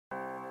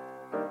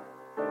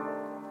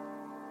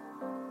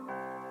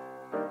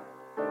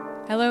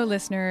Hello,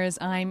 listeners.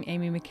 I'm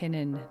Amy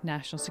McKinnon,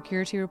 National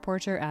Security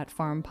Reporter at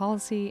Foreign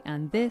Policy,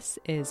 and this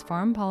is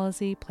Foreign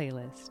Policy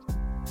Playlist.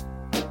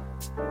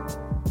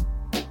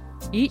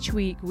 Each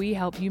week, we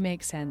help you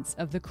make sense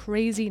of the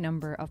crazy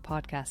number of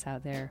podcasts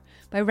out there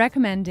by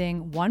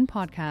recommending one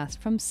podcast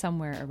from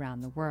somewhere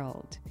around the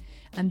world.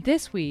 And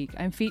this week,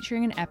 I'm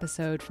featuring an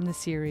episode from the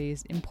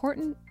series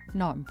Important,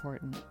 Not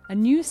Important, a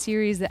new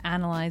series that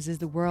analyzes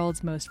the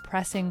world's most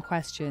pressing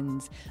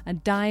questions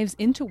and dives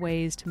into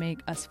ways to make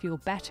us feel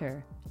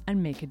better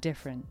and make a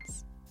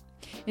difference.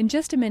 In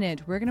just a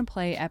minute, we're going to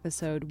play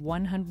episode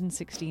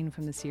 116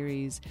 from the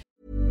series.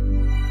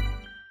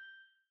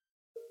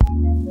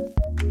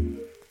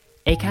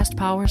 Acast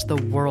powers the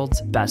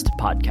world's best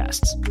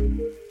podcasts.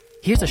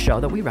 Here's a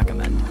show that we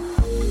recommend.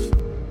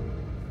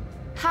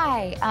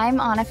 Hi, I'm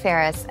Anna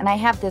Faris, and I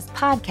have this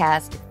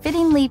podcast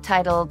fittingly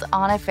titled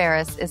Anna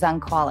Faris is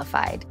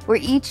Unqualified, where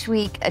each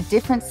week a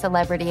different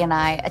celebrity and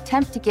I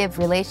attempt to give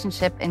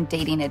relationship and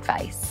dating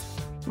advice.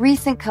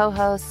 Recent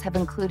co-hosts have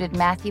included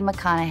Matthew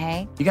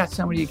McConaughey. You got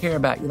somebody you care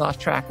about, you lost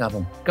track of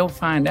them. Go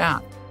find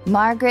out.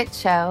 Margaret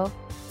Cho.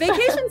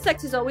 Vacation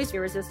sex is always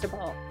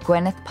irresistible.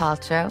 Gwyneth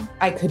Paltrow.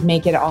 I could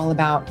make it all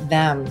about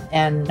them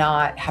and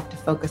not have to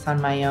focus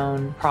on my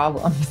own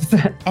problems.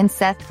 And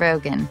Seth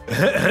Rogen.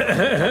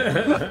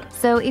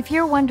 So if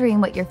you're wondering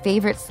what your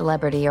favorite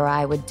celebrity or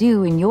I would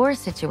do in your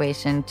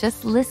situation,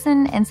 just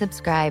listen and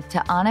subscribe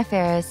to Anna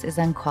Faris is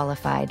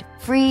Unqualified.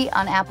 Free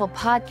on Apple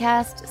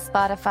Podcasts,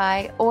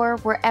 Spotify, or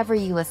wherever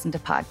you listen to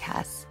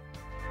podcasts.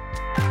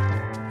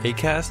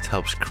 Acast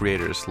helps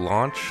creators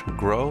launch,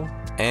 grow,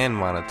 and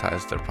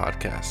monetize their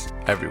podcasts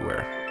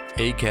everywhere.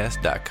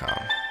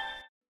 Acast.com.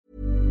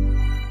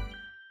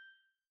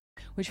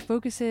 Which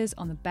focuses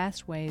on the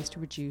best ways to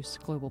reduce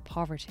global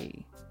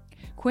poverty.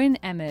 Quinn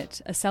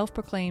Emmett, a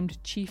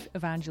self-proclaimed chief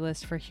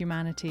evangelist for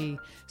humanity,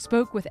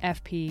 spoke with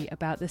FP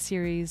about the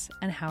series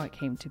and how it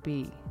came to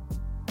be.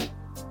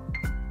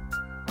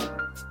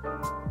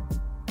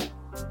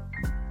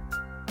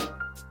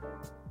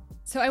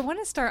 So I want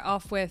to start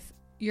off with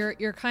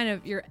your kind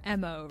of your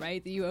MO,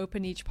 right? That you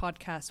open each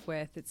podcast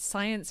with. It's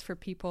science for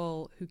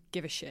people who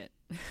give a shit,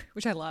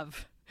 which I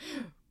love.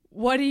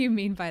 What do you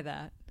mean by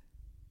that?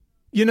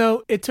 You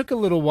know, it took a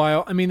little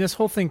while. I mean, this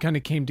whole thing kind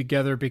of came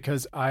together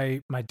because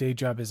my day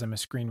job is I'm a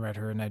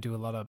screenwriter and I do a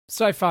lot of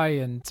sci-fi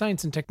and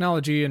science and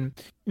technology. And,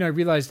 I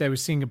realized I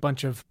was seeing a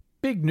bunch of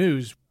big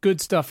news, good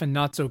stuff and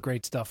not so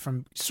great stuff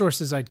from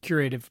sources I'd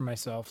curated for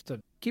myself to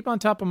keep on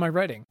top of my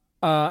writing.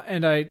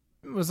 And I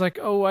was like,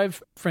 oh, I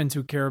have friends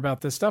who care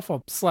about this stuff.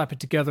 I'll slap it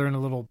together in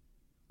a little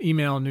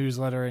email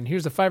newsletter. And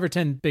here's the 5 or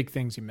 10 big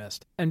things you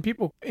missed. And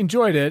people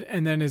enjoyed it.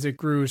 And then as it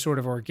grew sort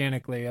of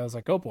organically, I was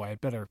like, oh boy, I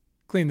better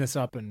clean this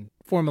up and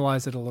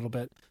formalize it a little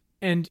bit.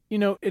 And,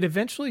 it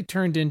eventually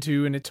turned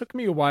into, and it took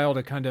me a while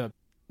to kind of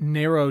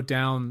narrow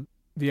down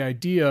the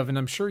idea of, and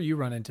I'm sure you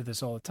run into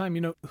this all the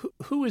time,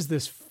 who is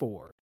this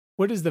for?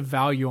 What is the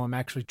value I'm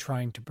actually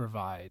trying to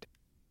provide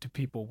to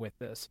people with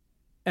this?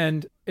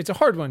 And it's a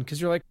hard one because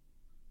you're like,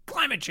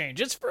 climate change,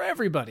 it's for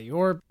everybody,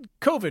 or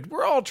COVID,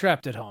 we're all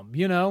trapped at home,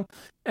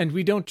 and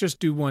we don't just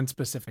do one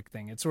specific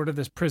thing. It's sort of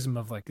this prism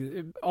of like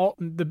all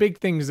the big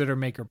things that are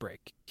make or break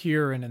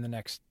here and in the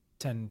next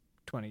 10,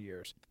 20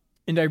 years.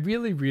 And I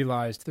really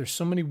realized there's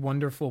so many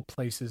wonderful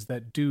places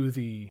that do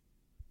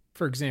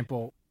for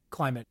example,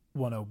 Climate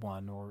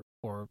 101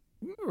 or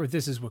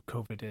this is what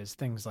COVID is,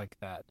 things like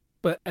that.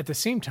 But at the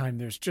same time,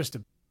 there's just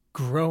a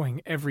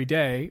growing every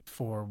day,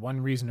 for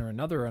one reason or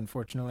another,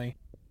 unfortunately,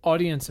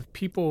 audience of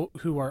people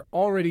who are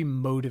already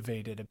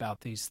motivated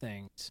about these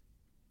things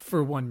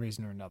for one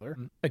reason or another.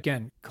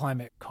 Again,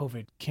 climate,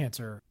 COVID,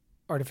 cancer,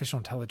 artificial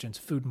intelligence,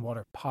 food and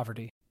water,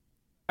 poverty.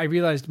 I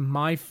realized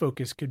my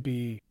focus could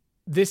be,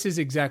 this is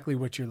exactly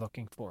what you're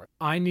looking for.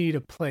 I need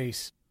a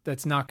place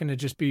that's not going to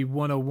just be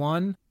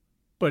 101,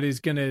 but is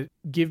going to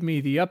give me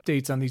the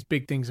updates on these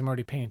big things I'm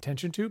already paying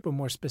attention to, but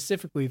more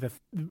specifically the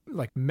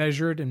like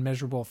measured and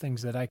measurable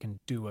things that I can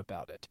do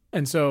about it.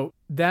 And so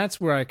that's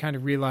where I kind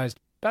of realized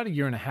about a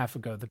year and a half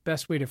ago, the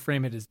best way to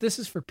frame it is this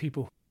is for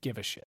people who give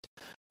a shit.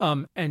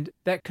 And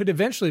that could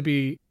eventually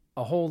be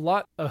a whole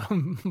lot of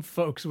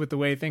folks with the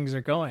way things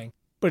are going.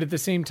 But at the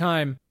same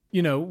time,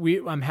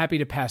 I'm happy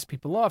to pass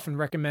people off and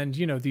recommend,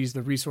 these are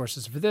the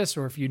resources for this,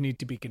 or if you need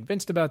to be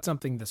convinced about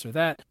something, this or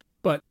that.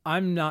 But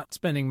I'm not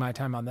spending my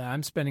time on that.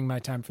 I'm spending my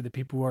time for the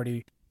people who are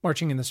already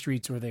marching in the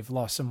streets, or they've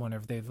lost someone, or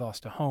they've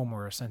lost a home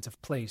or a sense of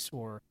place,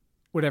 or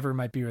whatever it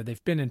might be, or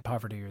they've been in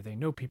poverty, or they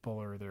know people,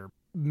 or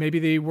maybe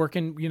they work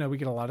in, we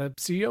get a lot of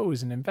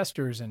CEOs and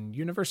investors and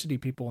university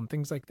people and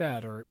things like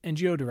that, or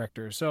NGO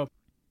directors. So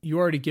you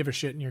already give a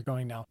shit and you're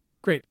going, now,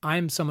 great,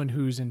 I'm someone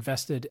who's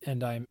invested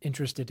and I'm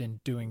interested in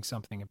doing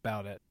something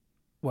about it.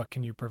 What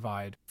can you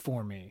provide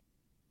for me?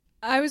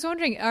 I was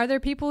wondering, are there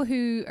people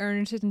who are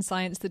interested in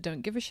science that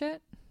don't give a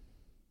shit?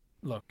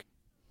 Look,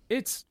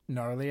 it's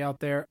gnarly out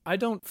there. I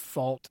don't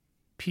fault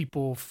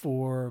people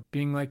for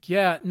being like,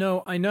 yeah,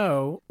 no, I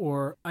know,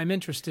 or I'm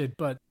interested,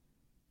 but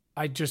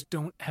I just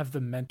don't have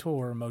the mental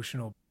or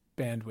emotional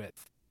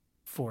bandwidth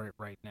for it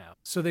right now.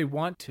 So they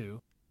want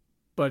to,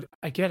 But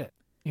I get it.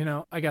 You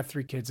know, I got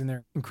 3 kids and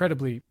they're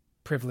incredibly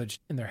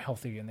privileged and they're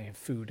healthy and they have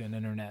food and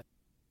internet.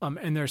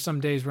 And there's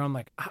some days where I'm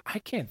like, I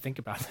can't think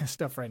about this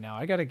stuff right now.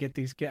 I got to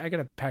I got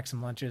to pack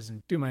some lunches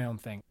and do my own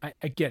thing.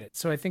 I get it.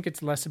 So I think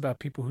it's less about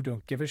people who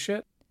don't give a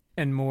shit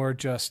and more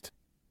just,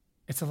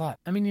 it's a lot.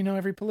 I mean, you know,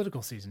 every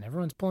political season,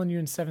 everyone's pulling you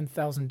in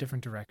 7,000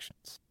 different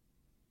directions,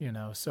 you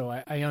know? So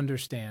I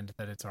understand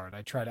that it's hard.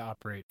 I try to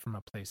operate from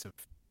a place of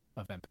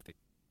empathy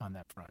on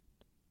that front.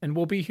 And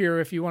we'll be here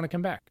if you want to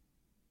come back.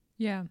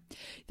 Yeah,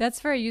 that's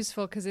very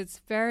useful because it's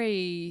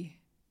very,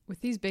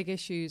 with these big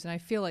issues, and I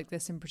feel like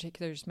this in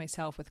particular just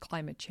myself with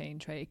climate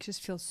change, right? It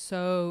just feels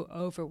so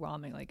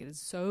overwhelming. Like it is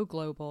so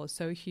global,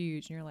 so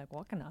huge. And you're like,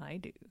 what can I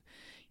do?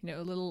 You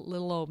know,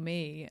 little old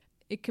me.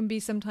 It can be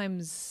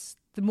sometimes,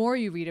 the more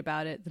you read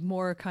about it, the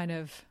more kind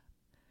of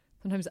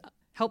sometimes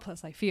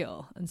helpless I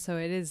feel. And so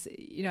it is,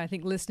 you know, I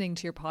think listening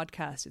to your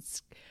podcast,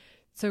 it's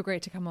so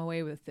great to come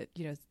away with it,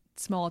 you know,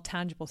 small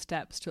tangible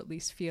steps to at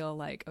least feel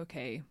like,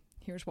 okay,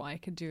 here's what I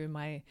could do in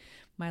my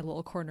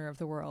little corner of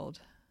the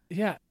world.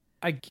 Yeah.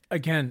 I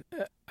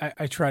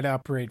try to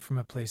operate from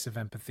a place of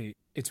empathy.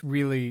 It's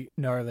really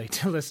gnarly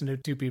to listen to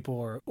 2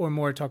 people or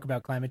more talk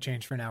about climate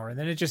change for an hour, and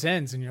then it just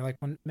ends, and you're like,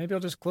 well, maybe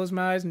I'll just close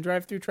my eyes and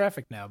drive through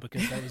traffic now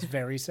because that was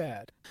very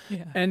sad.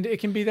 Yeah. And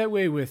it can be that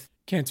way with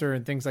cancer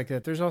and things like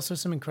that. There's also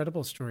some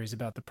incredible stories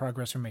about the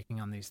progress we're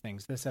making on these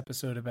things. This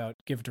episode about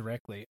Give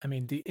Directly, I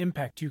mean, the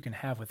impact you can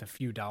have with a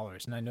few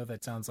dollars, and I know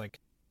that sounds like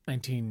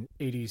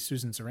 1980s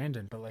Susan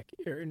Sarandon, but like,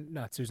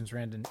 not Susan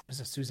Sarandon,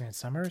 is it Suzanne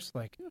Summers?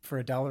 Like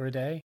for $1 a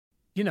day,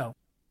 you know,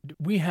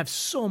 we have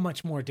so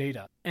much more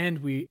data and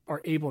we are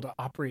able to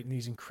operate in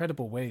these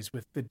incredible ways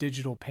with the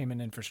digital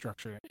payment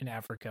infrastructure in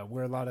Africa,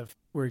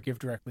 where Give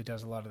Directly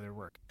does a lot of their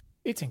work.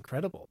 It's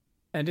incredible.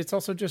 And it's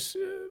also just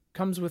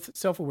comes with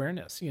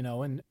self-awareness, you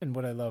know, and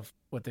what I love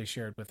what they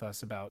shared with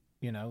us about,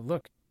 you know,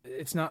 look,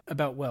 it's not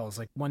about wells.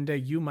 Like one day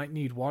you might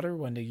need water,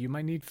 one day you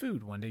might need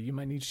food, one day you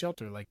might need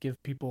shelter. Like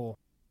give people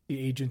the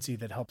agency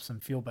that helps them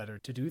feel better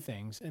to do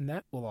things, and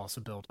that will also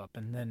build up.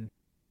 And then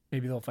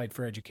maybe they'll fight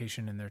for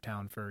education in their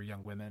town for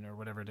young women or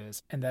whatever it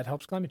is, and that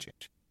helps climate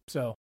change.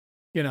 So,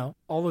 you know,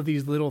 all of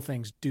these little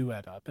things do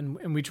add up,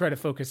 and we try to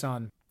focus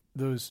on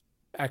those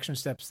action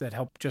steps that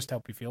help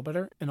you feel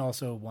better, and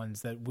also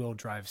ones that will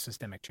drive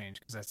systemic change,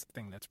 because that's the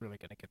thing that's really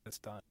going to get this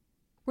done.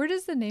 Where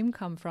does the name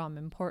come from?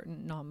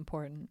 Important, not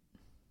important?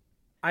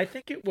 I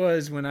think it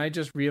was when I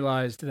just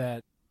realized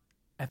that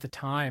at the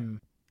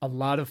time, a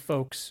lot of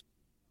folks,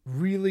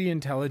 really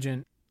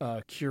intelligent,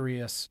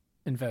 curious,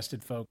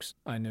 invested folks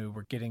I knew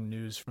were getting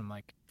news from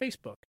like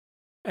Facebook,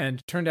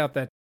 and turned out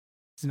that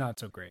it's not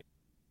so great.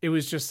 It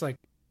was just like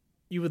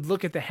you would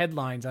look at the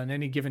headlines on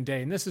any given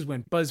day, and this is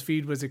when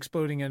BuzzFeed was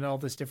exploding and all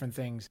this different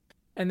things,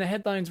 and the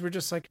headlines were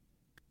just like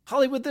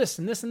Hollywood this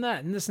and this and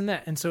that and this and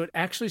that. And so it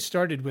actually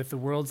started with the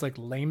world's like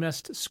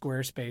lamest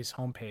Squarespace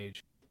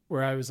homepage,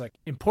 where I was like,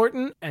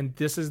 important, and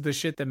this is the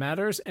shit that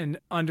matters,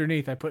 and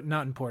underneath I put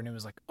not important. It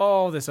was like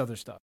all this other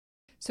stuff.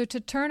 So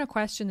to turn a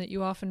question that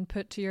you often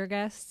put to your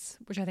guests,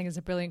 which I think is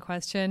a brilliant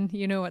question,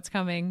 you know what's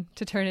coming,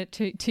 to turn it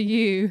to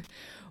you,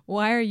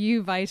 why are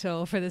you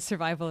vital for the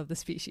survival of the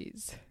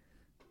species?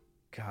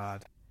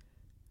 God,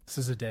 this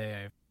is a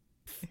day I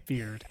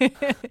feared. I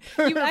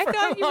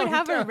thought you would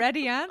have a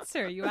ready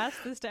answer. You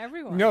asked this to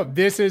everyone. No,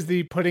 this is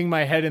the putting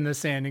my head in the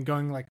sand and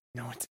going like,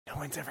 no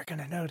one's ever going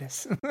to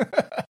notice.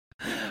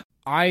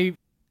 I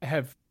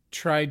have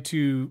tried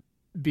to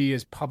be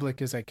as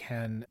public as I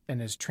can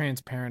and as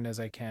transparent as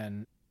I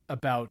can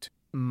about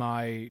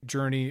my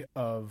journey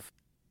of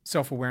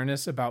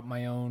self-awareness about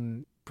my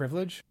own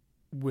privilege,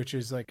 which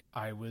is like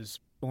I was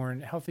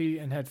born healthy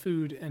and had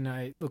food and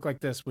I look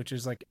like this, which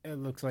is like it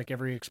looks like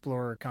every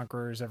explorer,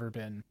 conqueror has ever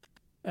been.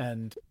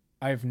 And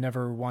I've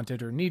never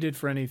wanted or needed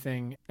for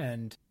anything.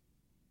 And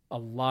a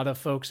lot of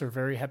folks are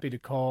very happy to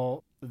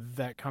call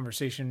that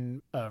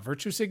conversation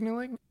virtue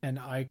signaling. And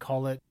I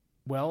call it,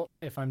 well,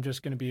 if I'm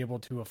just going to be able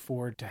to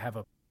afford to have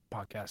a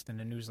podcast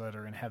and a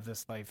newsletter and have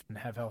this life and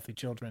have healthy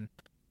children,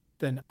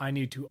 then I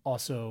need to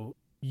also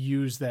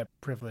use that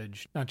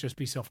privilege, not just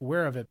be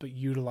self-aware of it, but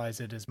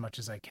utilize it as much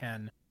as I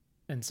can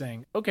and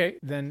saying, okay,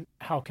 then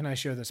how can I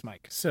share this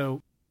mic?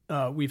 So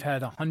we've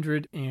had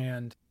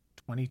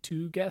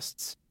 122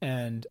 guests,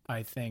 and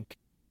I think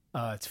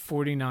it's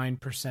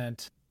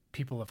 49%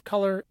 people of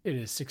color. It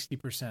is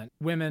 60%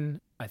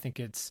 women. I think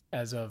it's,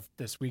 as of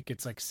this week,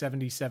 it's like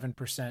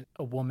 77%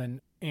 a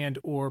woman and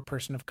or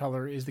person of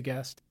color is the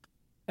guest.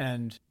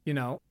 And, you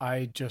know,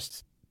 I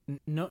just,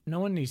 no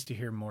one needs to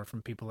hear more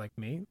from people like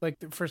me. Like,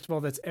 first of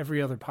all, that's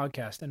every other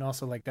podcast. And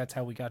also, like, that's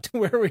how we got to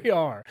where we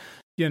are.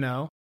 You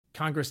know,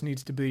 Congress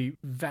needs to be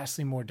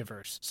vastly more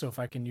diverse. So if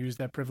I can use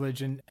that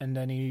privilege and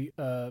any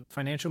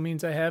financial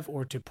means I have,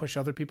 or to push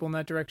other people in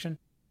that direction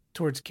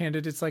towards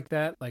candidates like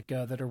that, like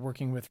that are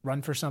working with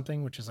Run for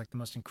Something, which is like the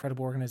most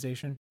incredible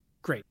organization,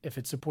 great. If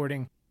it's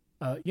supporting,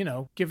 you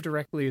know, Give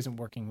Directly isn't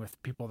working with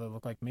people that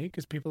look like me,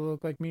 because people that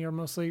look like me are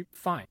mostly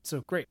fine.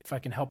 So great. If I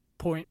can help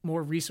point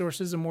more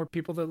resources and more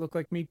people that look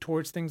like me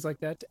towards things like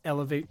that to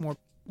elevate more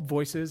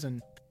voices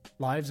and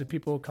lives of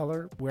people of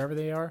color, wherever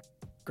they are,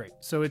 great.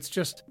 So it's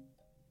just,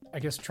 I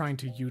guess, trying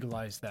to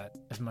utilize that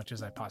as much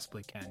as I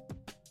possibly can.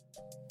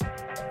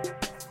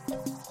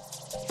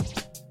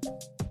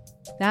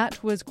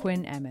 That was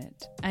Quinn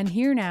Emmett, and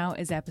here now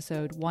is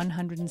episode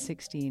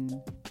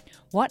 116.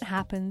 What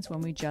happens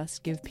when we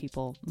just give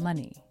people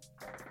money?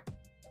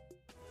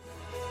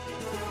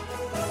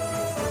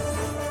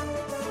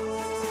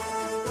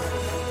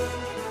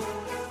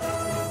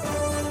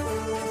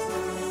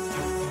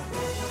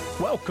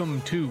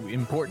 Welcome to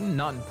Important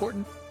Not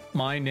Important.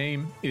 My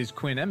name is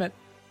Quinn Emmett,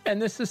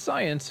 and this is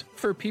science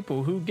for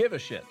people who give a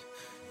shit.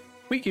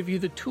 We give you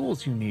the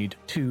tools you need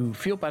to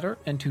feel better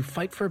and to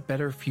fight for a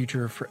better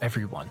future for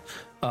everyone.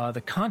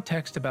 The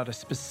context about a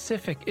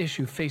specific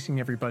issue facing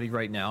everybody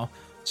right now,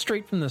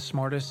 straight from the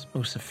smartest,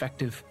 most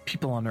effective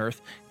people on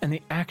Earth, and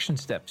the action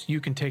steps you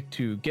can take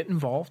to get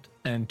involved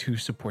and to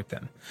support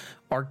them.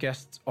 Our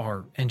guests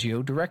are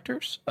NGO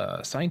directors,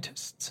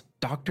 scientists,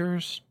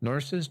 doctors,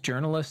 nurses,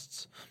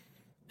 journalists,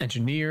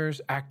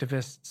 engineers,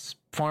 activists,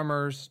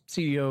 farmers,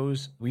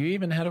 CEOs. We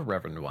even had a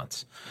reverend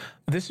once.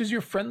 This is your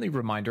friendly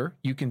reminder.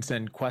 You can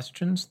send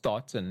questions,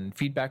 thoughts, and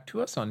feedback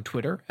to us on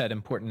Twitter at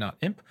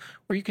ImportantNotImp,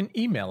 or you can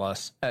email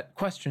us at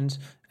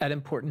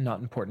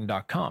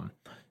questions@importantnotimportant.com.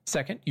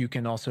 Second, you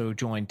can also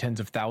join tens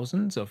of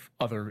thousands of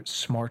other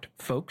smart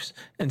folks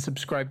and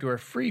subscribe to our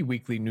free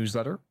weekly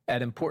newsletter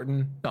at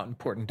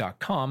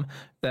importantnotimportant.com.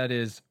 That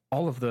is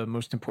all of the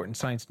most important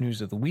science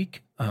news of the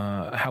week,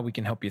 how we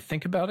can help you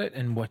think about it,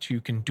 and what you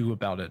can do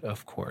about it,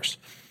 of course.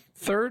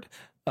 Third,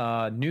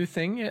 new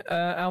thing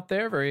out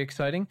there, very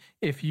exciting.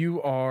 If you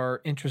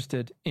are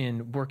interested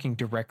in working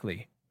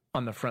directly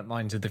on the front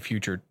lines of the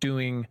future,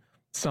 doing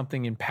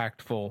something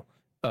impactful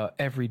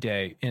every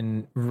day,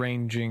 in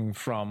ranging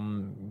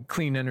from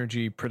clean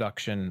energy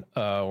production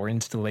or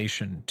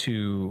installation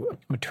to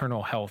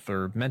maternal health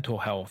or mental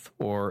health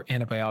or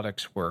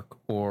antibiotics work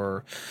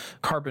or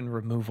carbon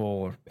removal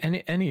or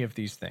any of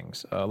these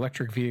things,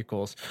 electric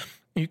vehicles,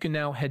 you can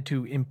now head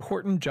to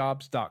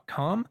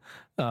importantjobs.com,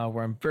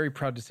 where I'm very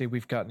proud to say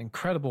we've got an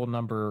incredible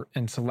number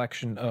and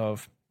selection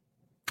of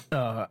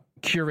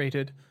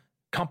curated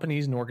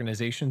companies and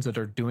organizations that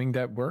are doing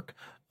that work,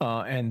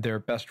 and their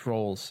best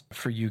roles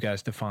for you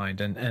guys to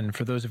find. And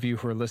for those of you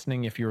who are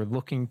listening, if you're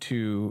looking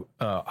to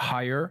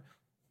hire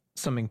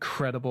some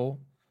incredible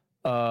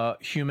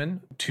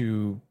human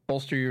to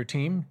bolster your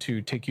team,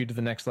 to take you to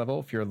the next level,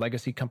 if you're a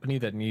legacy company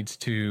that needs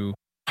to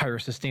hire a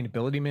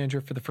sustainability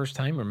manager for the first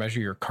time or measure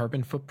your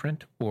carbon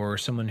footprint, or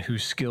someone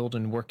who's skilled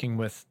in working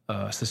with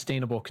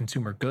sustainable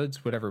consumer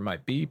goods, whatever it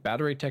might be,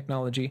 battery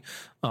technology,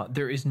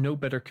 there is no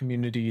better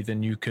community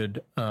than you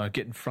could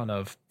get in front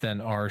of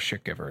than our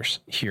shit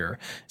givers here.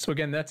 So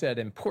again, that's at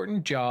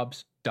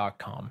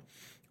importantjobs.com.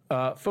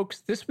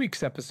 Folks, this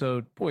week's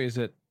episode, boy,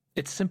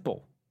 it's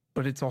simple,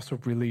 but it's also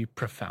really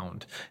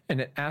profound. And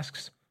it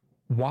asks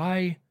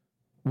why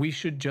we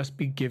should just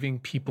be giving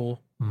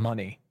people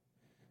money.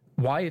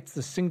 Why it's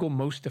the single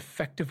most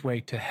effective way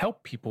to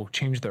help people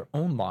change their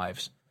own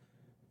lives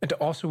and to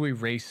also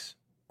erase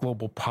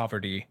global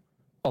poverty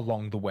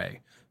along the way.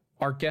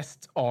 Our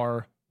guests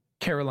are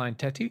Caroline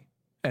Teti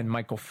and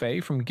Michael Fay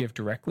from Give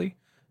Directly,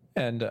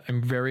 and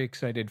I'm very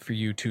excited for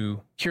you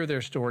to hear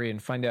their story and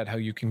find out how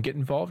you can get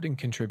involved and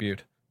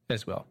contribute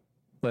as well.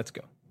 Let's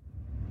go.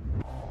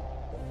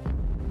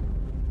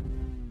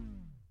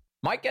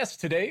 My guests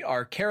today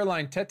are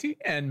Caroline Teti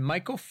and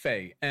Michael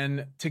Fay,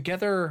 and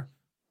together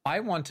I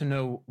want to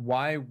know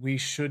why we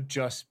should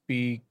just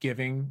be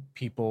giving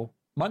people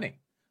money.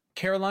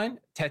 Caroline,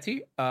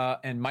 Teti,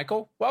 and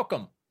Michael,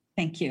 welcome.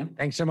 Thank you.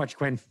 Thanks so much,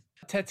 Quinn.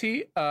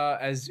 Teti,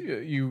 as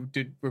you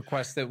did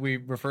request that we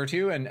refer to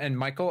you, and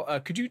Michael,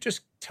 could you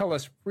just tell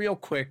us real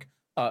quick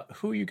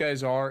who you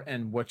guys are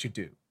and what you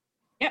do?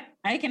 Yeah,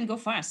 I can go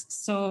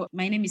first. So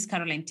my name is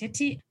Caroline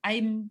Teti.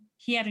 I'm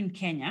here in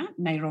Kenya,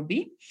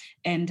 Nairobi,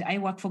 and I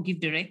work for Give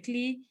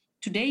Directly.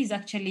 Today is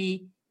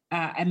actually,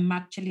 I'm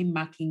actually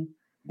marking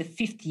the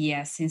 5th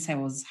year since I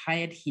was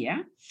hired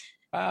here.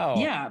 Wow.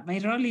 Yeah, my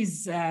role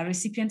is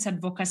recipients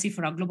advocacy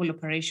for our global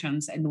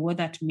operations. And what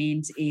that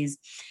means is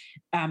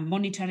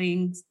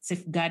monitoring,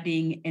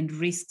 safeguarding, and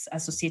risks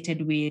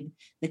associated with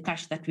the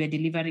cash that we are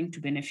delivering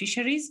to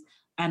beneficiaries,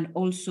 and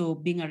also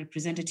being a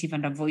representative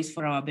and a voice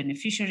for our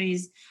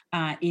beneficiaries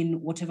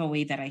in whatever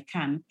way that I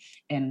can.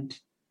 And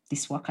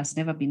this work has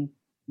never been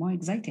more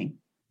exciting.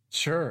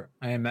 Sure,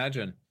 I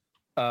imagine.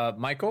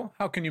 Michael,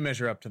 how can you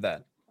measure up to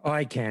that? Oh,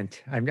 I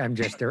can't. I'm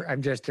just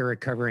a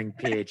recovering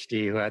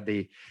PhD who had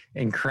the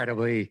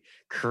incredibly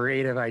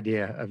creative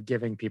idea of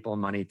giving people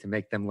money to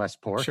make them less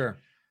poor. Sure.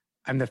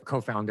 I'm the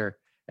co-founder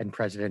and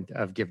president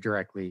of Give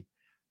Directly,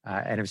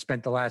 and have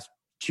spent the last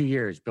 2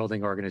 years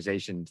building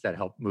organizations that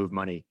help move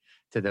money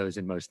to those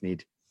in most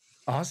need.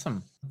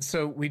 Awesome.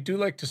 So we do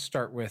like to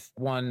start with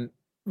one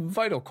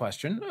vital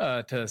question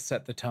to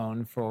set the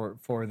tone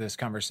for this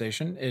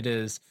conversation. It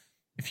is,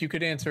 if you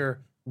could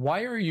answer,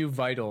 why are you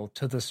vital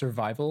to the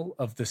survival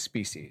of the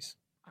species?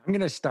 I'm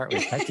going to start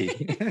with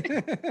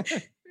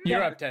Teti.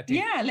 You're up, Tati.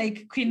 Yeah,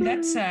 like Queen,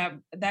 that's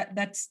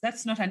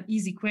not an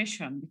easy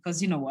question,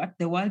 because you know what,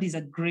 the world is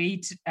a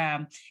great,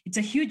 it's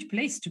a huge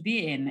place to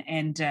be in,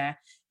 and to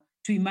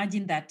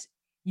imagine that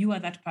you are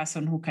that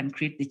person who can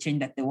create the change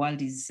that the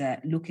world is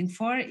looking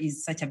for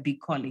is such a big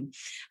calling.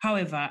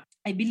 However,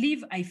 I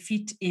believe I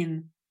fit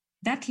in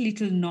that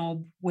little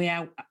knob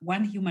where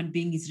one human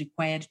being is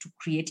required to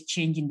create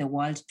change in the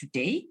world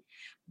today,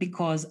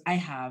 because I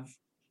have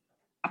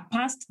a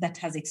past that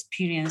has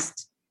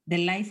experienced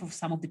the life of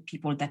some of the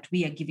people that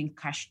we are giving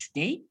cash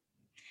today.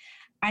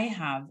 I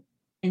have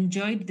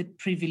enjoyed the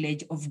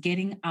privilege of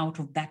getting out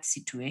of that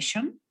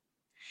situation.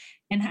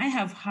 And I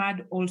have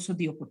had also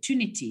the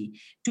opportunity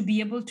to be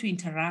able to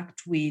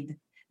interact with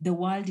the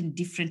world in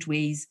different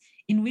ways,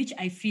 in which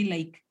I feel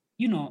like,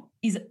 you know,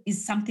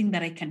 is something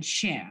that I can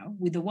share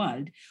with the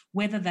world,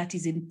 whether that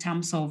is in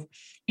terms of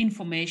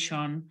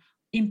information,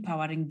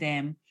 empowering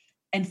them,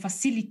 and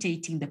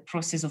facilitating the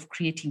process of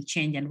creating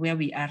change, and where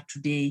we are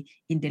today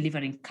in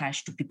delivering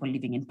cash to people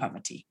living in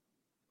poverty.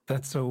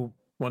 That's so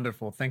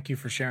wonderful. Thank you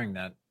for sharing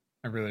that.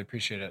 I really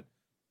appreciate it.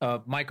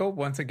 Michael,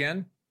 once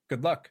again,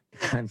 good luck.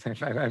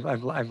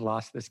 I've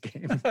lost this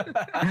game.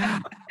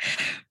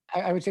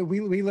 I would say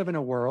we live in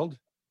a world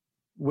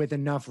with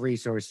enough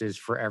resources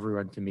for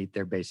everyone to meet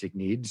their basic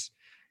needs.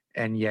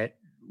 And yet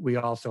we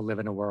also live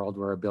in a world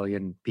where 1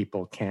 billion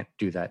people can't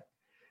do that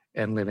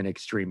and live in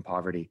extreme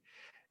poverty.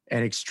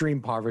 And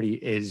extreme poverty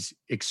is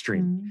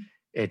extreme. Mm-hmm.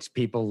 It's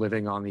people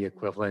living on the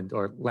equivalent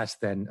or less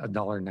than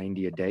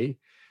 $1.90 a day,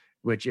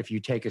 which if you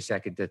take a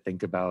second to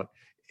think about,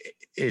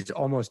 is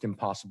almost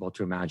impossible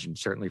to imagine,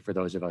 certainly for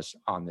those of us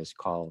on this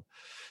call.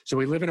 So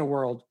we live in a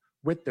world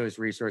with those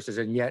resources,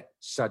 and yet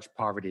such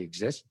poverty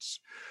exists.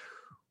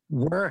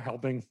 We're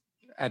helping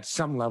at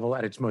some level,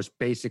 at its most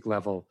basic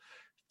level,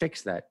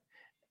 fix that.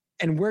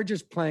 And we're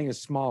just playing a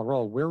small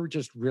role. We're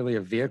just really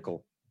a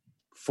vehicle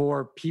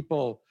for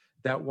people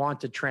that want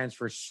to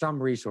transfer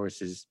some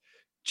resources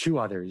to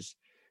others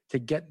to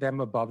get them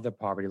above the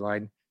poverty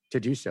line to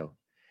do so.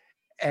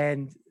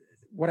 And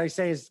what I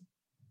say is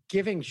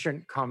giving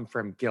shouldn't come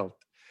from guilt.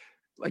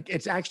 Like,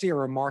 it's actually a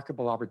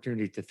remarkable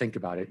opportunity to think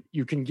about it.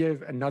 You can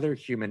give another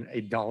human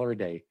 $1 a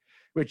day,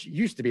 which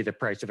used to be the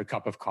price of a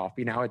cup of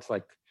coffee. Now it's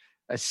like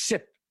a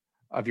sip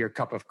of your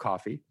cup of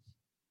coffee,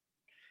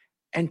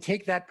 and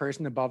take that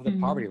person above the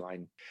poverty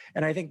line.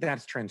 And I think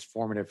that's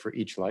transformative for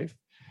each life.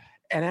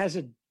 And as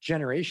a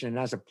generation and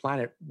as a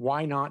planet,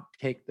 why not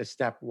take the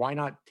step? Why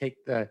not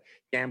take the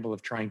gamble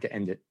of trying to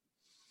end it?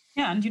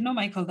 Yeah, and you know,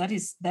 Michael, that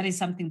is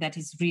something that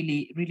is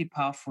really, really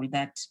powerful.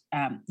 That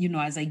you know,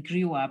 as I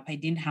grew up, I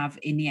didn't have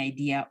any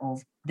idea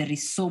of there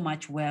is so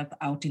much wealth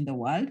out in the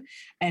world,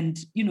 and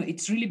you know,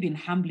 it's really been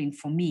humbling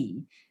for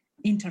me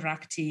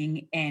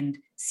interacting and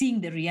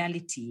seeing the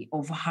reality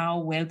of how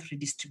wealth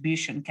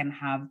redistribution can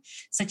have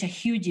such a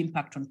huge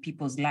impact on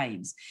people's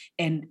lives,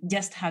 and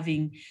just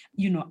having,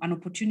 you know, an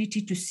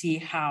opportunity to see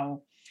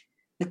how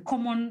the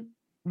common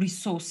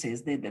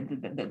resources, the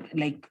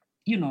like,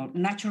 you know,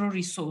 natural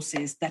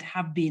resources that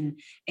have been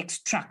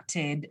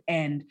extracted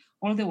and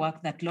all the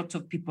work that lots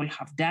of people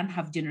have done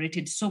have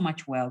generated so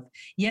much wealth,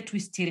 yet we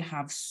still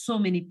have so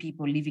many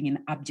people living in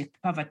abject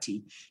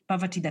poverty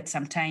that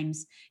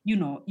sometimes, you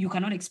know, you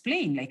cannot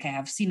explain. Like, I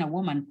have seen a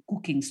woman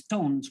cooking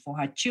stones for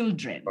her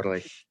children.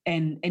 Totally.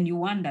 And you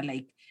wonder,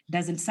 like,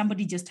 doesn't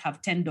somebody just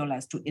have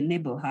 $10 to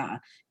enable her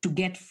to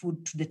get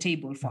food to the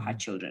table for her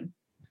children?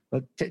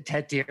 Well,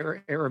 Tati,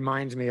 it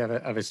reminds me of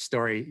a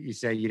story. You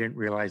say you didn't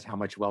realize how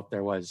much wealth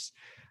there was.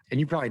 And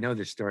you probably know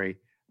this story.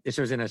 This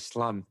was in a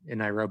slum in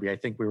Nairobi. I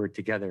think we were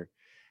together.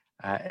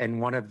 And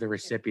one of the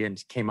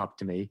recipients came up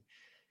to me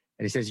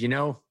and he says, you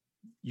know,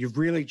 you've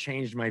really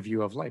changed my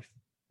view of life.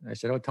 And I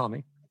said, oh, tell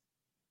me.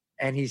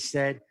 And he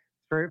said,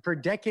 for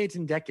decades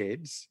and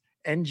decades,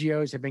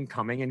 NGOs have been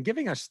coming and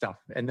giving us stuff.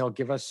 And they'll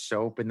give us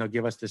soap and they'll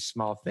give us this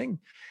small thing.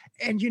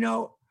 And, you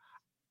know,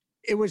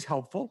 it was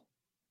helpful,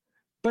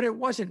 but it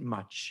wasn't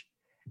much.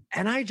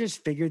 And I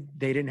just figured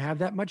they didn't have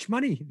that much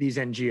money, these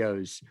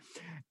NGOs.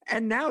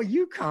 And now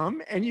you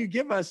come and you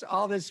give us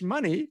all this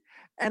money.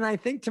 And I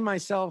think to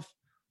myself,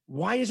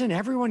 why isn't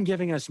everyone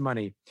giving us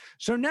money?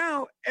 So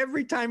now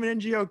every time an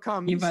NGO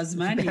comes, give us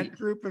money. That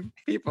group of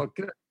people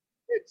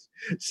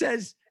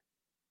says,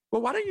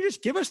 well, why don't you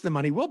just give us the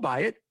money? We'll buy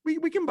it.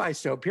 We can buy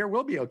soap here.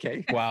 We'll be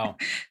okay. Wow.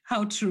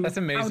 How true. That's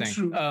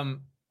amazing. How true.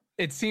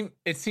 It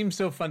seems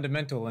so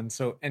fundamental and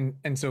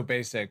so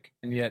basic,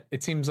 and yet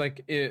it seems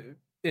like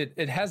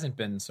it hasn't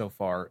been so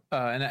far.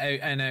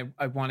 And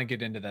I want to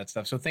get into that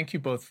stuff. So thank you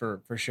both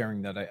for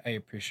sharing that. I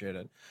appreciate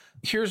it.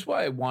 Here's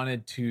why I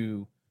wanted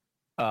to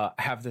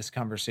have this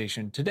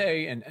conversation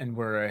today, and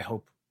where I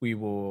hope we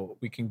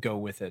can go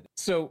with it.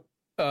 So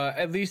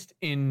at least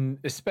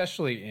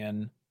especially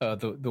in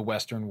the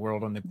Western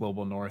world and the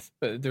global North,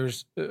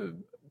 there's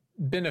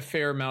been a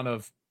fair amount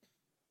of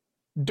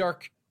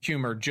dark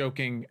humor,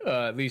 joking,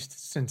 at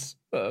least since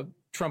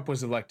Trump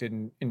was elected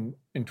in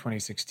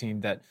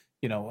 2016, that,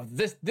 you know,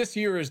 this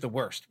year is the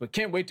worst, but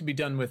can't wait to be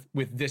done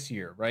with this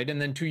year, right?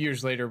 And then 2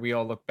 years later, we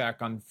all look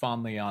back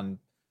fondly on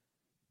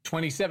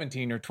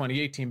 2017 or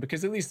 2018,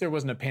 because at least there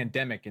wasn't a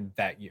pandemic in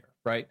that year,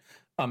 right?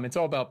 It's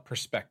all about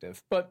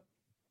perspective. But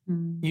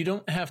you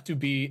don't have to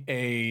be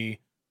a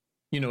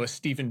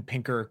Steven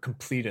Pinker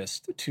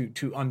completist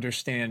to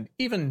understand,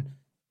 even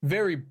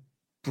very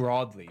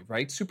broadly,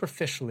 right,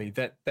 superficially,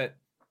 that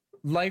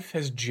life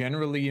has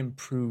generally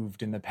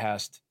improved in the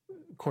past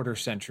quarter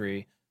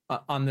century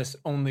on this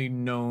only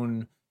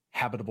known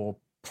habitable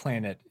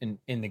planet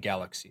in the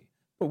galaxy.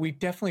 But we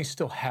definitely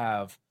still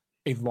have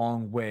a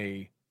long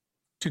way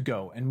to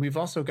go. And we've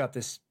also got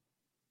this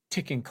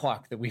ticking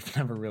clock that we've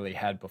never really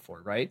had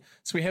before, right?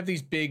 So we have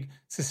these big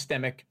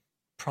systemic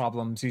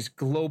problems, these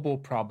global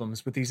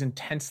problems with these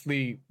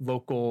intensely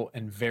local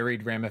and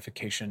varied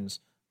ramifications.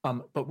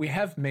 But we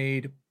have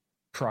made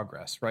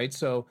progress, right?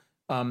 So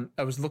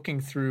I was looking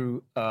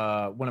through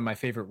one of my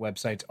favorite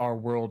websites, Our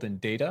World in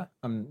Data.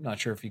 I'm not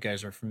sure if you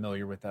guys are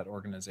familiar with that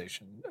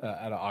organization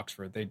out of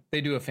Oxford.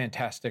 They do a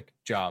fantastic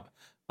job.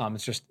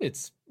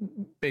 It's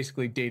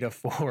basically data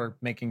for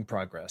making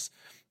progress.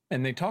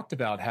 And they talked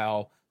about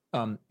how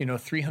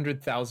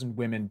 300,000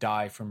 women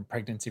die from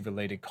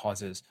pregnancy-related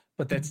causes,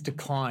 but that's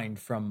declined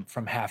from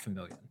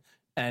 500,000.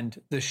 And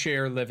the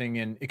share living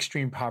in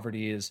extreme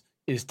poverty is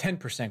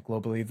 10%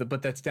 globally,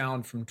 but that's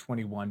down from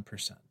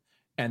 21%.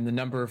 And the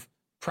number of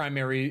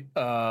primary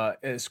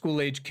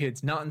school-age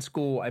kids not in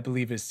school, I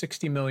believe, is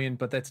 60 million,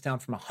 but that's down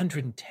from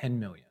 110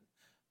 million.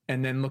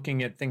 And then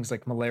looking at things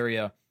like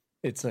malaria,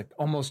 it's like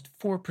almost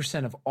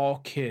 4% of all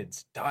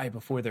kids die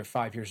before they're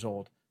 5 years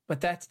old, but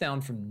that's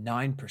down from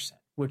 9%,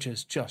 which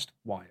is just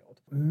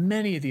wild.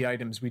 Many of the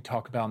items we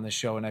talk about on this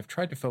show, and I've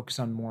tried to focus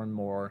on more and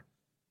more,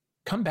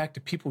 come back to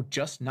people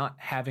just not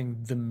having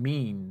the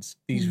means,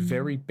 these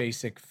very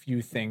basic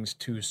few things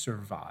to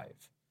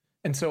survive.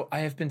 And so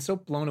I have been so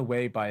blown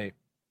away by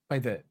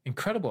the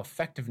incredible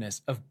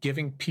effectiveness of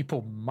giving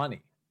people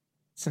money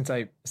since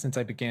I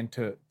began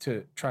to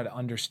try to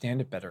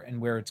understand it better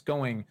and where it's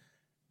going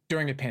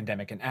during a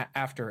pandemic and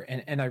after.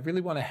 And I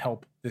really want to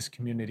help this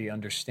community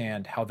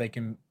understand how they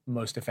can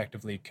most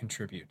effectively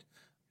contribute.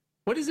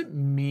 What does it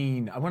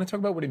mean? I want to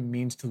talk about what it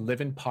means to live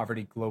in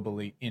poverty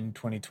globally in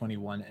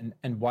 2021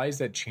 and why has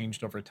that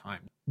changed over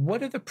time?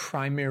 What are the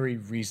primary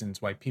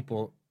reasons why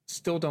people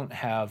still don't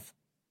have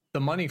the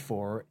money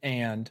for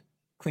and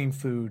clean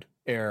food,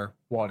 air,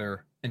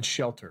 water, and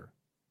shelter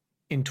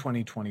in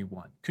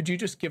 2021? Could you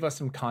just give us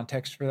some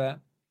context for that?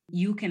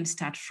 You can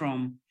start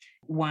from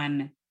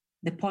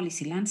the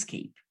policy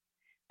landscape.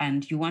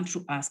 And you want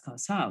to ask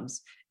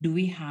ourselves, do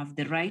we have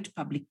the right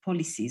public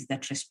policies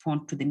that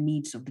respond to the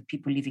needs of the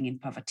people living in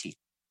poverty?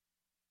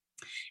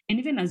 And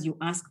even as you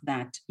ask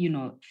that,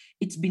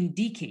 it's been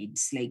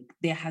decades, like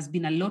there has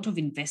been a lot of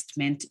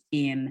investment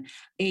in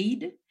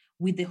aid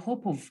with the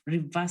hope of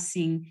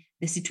reversing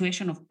the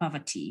situation of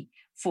poverty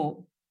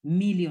for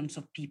millions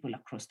of people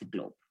across the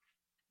globe.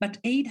 But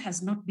aid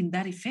has not been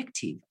that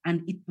effective.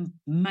 And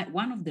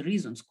one of the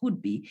reasons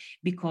could be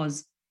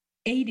because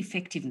aid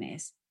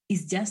effectiveness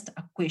is just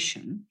a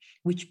question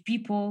which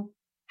people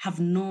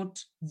have not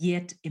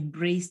yet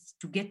embraced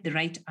to get the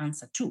right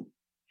answer to.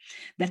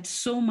 That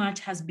so much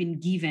has been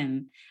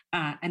given,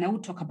 and I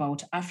would talk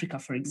about Africa,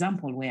 for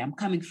example, where I'm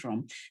coming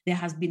from. There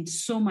has been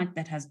so much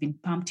that has been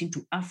pumped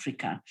into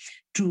Africa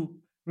to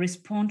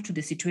respond to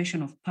the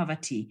situation of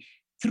poverty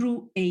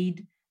through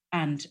aid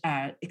and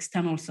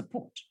external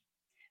support.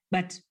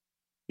 But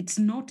it's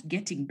not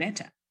getting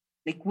better.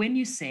 Like when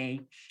you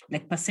say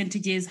like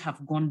percentages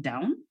have gone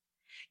down,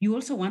 you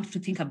also want to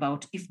think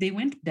about if they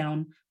went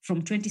down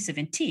from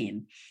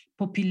 2017,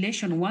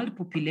 world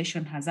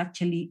population has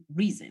actually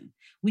risen,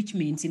 which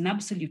means in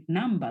absolute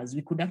numbers,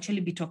 we could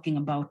actually be talking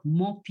about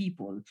more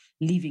people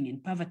living in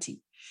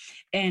poverty.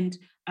 And,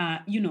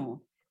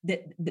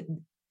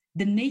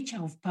 the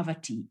nature of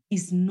poverty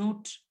is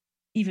not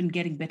even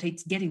getting better,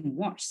 it's getting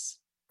worse.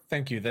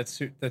 Thank you.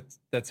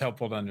 That's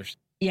helpful to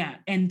understand. Yeah.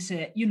 And,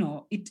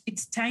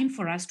 it's time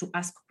for us to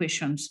ask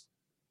questions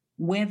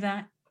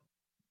whether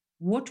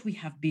what we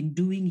have been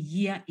doing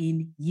year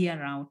in,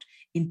 year out,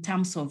 in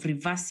terms of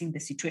reversing the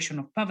situation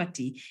of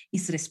poverty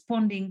is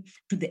responding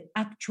to the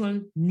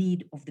actual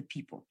need of the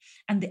people.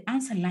 And the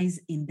answer lies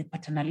in the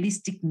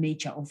paternalistic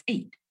nature of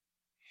aid.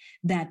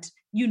 That,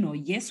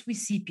 yes, we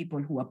see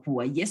people who are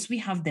poor. Yes, we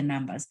have the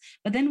numbers,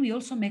 but then we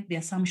also make the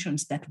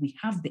assumptions that we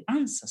have the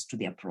answers to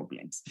their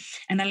problems.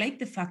 And I like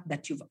the fact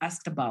that you've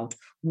asked about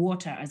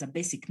water as a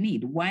basic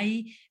need.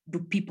 Why do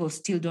people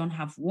still don't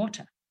have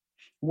water?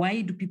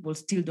 Why do people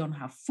still don't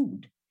have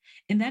food?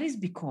 And that is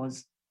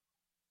because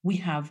we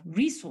have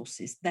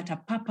resources that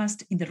are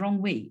purposed in the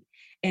wrong way,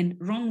 and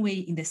wrong way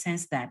in the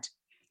sense that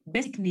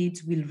basic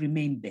needs will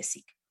remain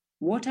basic.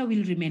 Water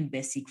will remain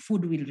basic,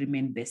 food will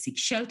remain basic,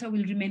 shelter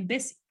will remain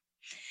basic.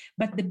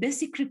 But the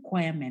basic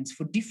requirements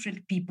for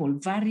different people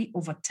vary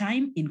over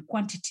time in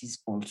quantities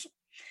also.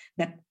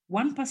 That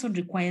one person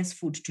requires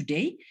food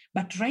today,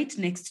 but right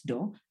next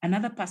door,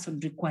 another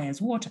person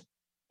requires water.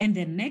 And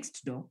then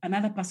next door,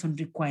 another person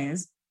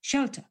requires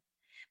shelter.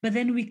 But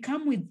then we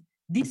come with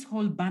this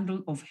whole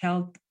bundle of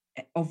health,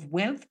 of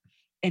wealth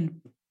and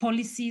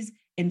policies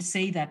and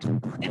say that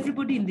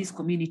everybody in this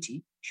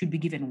community should be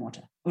given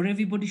water or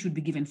everybody should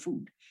be given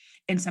food.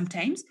 And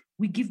sometimes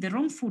we give the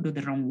wrong food or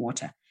the wrong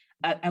water.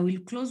 I will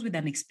close with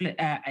an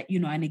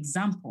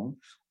example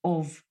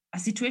of a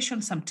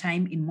situation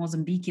sometime in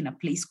Mozambique in a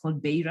place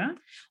called Beira,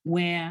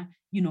 where,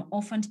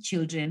 orphaned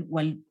children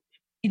were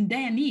in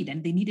dire need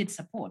and they needed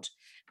support.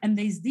 And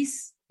there's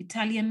this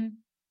Italian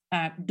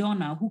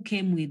donor who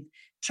came with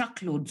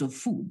truckloads of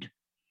food.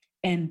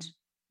 And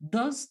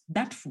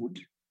that food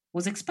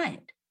was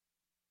expired.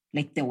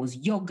 Like there was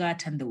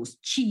yogurt and there was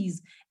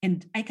cheese.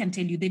 And I can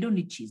tell you, they don't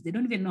eat cheese. They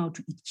don't even know how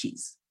to eat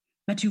cheese.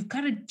 But you've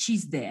carried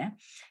cheese there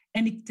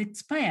and it's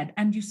expired.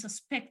 And you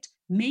suspect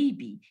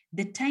maybe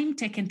the time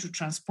taken to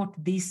transport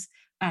this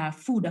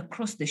food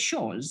across the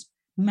shores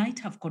might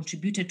have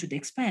contributed to the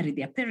expiry.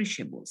 They are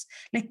perishables.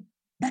 Like,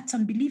 that's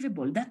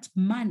unbelievable. That's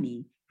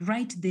money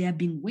right there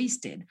being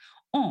wasted,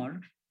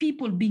 or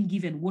people being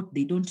given what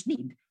they don't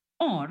need,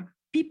 or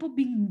people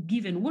being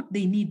given what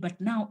they need but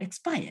now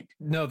expired.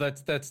 No,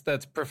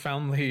 that's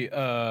profoundly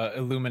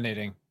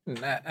illuminating.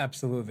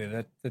 Absolutely,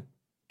 that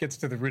gets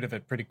to the root of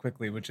it pretty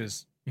quickly, which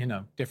is,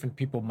 different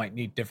people might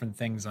need different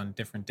things on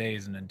different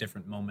days and in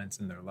different moments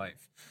in their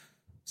life.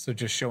 So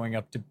just showing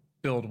up to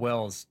build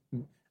wells.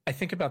 I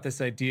think about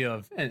this idea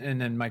of,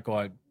 and then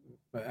Michael,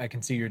 I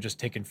can see you're just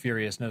taking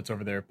furious notes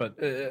over there, but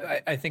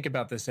I think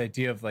about this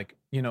idea of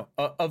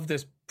of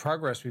this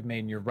progress we've made,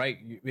 and you're right.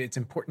 It's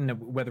important that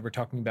whether we're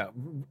talking about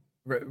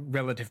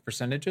relative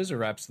percentages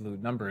or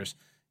absolute numbers,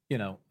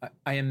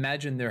 I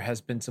imagine there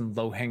has been some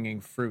low-hanging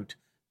fruit,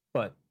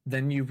 but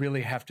then you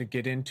really have to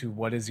get into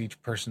what is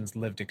each person's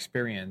lived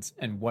experience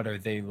and what are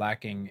they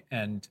lacking.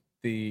 And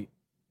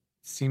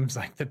seems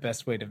like the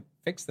best way to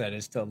fix that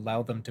is to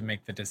allow them to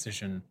make the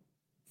decision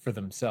for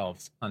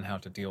themselves on how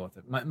to deal with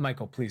it.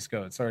 Michael, please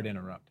go. Sorry to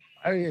interrupt.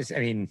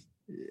 The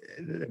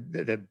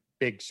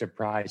big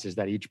surprise is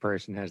that each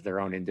person has their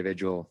own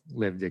individual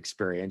lived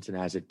experience, and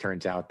as it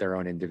turns out, their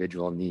own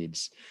individual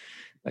needs.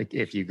 Like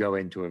if you go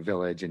into a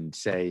village and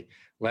say,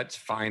 let's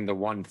find the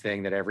one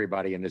thing that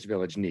everybody in this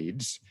village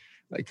needs,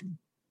 like,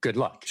 good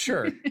luck.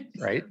 Sure.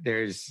 Right?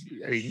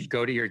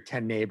 Go to your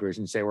 10 neighbors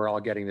and say, we're all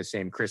getting the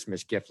same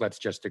Christmas gift. Let's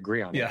just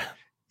agree on it.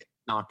 It's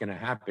not going to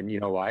happen. You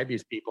know why?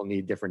 Because people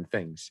need different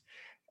things.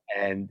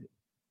 And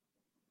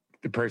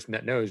the person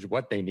that knows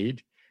what they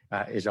need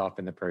is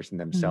often the person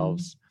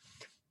themselves. Mm-hmm.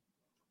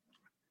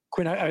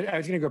 Quinn, I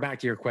was going to go back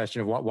to your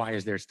question of why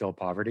is there still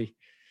poverty?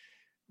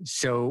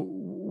 So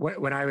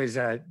when I was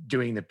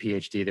doing the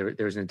PhD,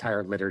 there was an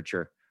entire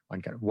literature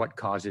on kind of what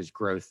causes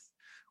growth,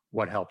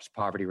 what helps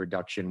poverty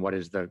reduction, what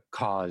is the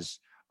cause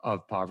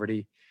of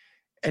poverty.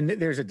 And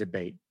there's a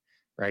debate,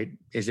 right?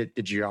 Is it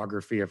the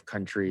geography of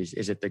countries?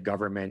 Is it the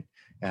government?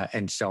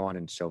 And so on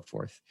and so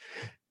forth.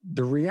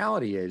 The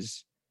reality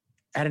is,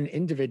 at an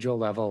individual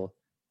level,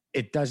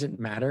 it doesn't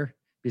matter,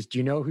 because do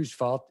you know whose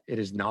fault it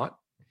is not?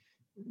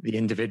 The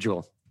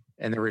individual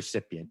and the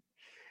recipient.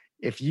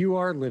 If you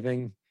are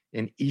living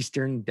in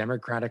Eastern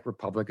Democratic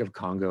Republic of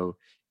Congo,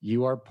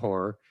 you are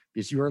poor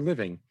because you are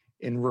living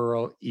in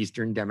rural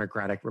Eastern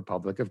Democratic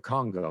Republic of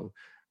Congo.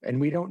 And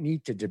we don't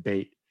need to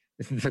debate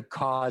the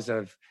cause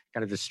of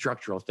kind of the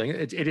structural thing.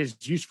 It is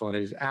useful and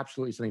it is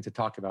absolutely something to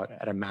talk about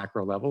at a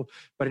macro level,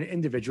 but at an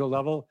individual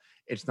level,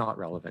 it's not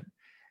relevant.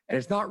 And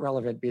it's not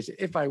relevant because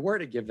if I were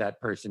to give that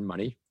person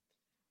money,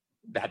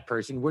 that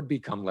person would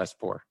become less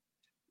poor.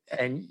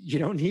 And you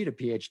don't need a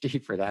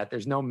PhD for that.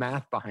 There's no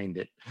math behind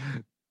it.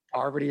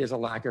 Poverty is a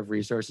lack of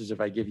resources.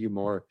 If I give you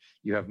more,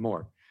 you have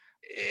more.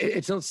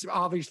 It's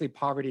obviously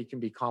poverty can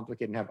be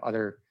complicated and have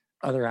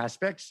other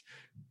aspects,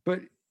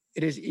 but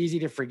it is easy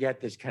to forget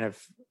this kind of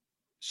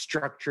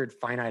structured,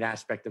 finite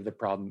aspect of the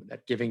problem,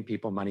 that giving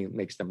people money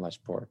makes them less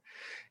poor.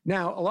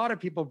 Now, a lot of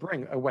people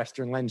bring a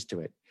Western lens to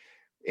it.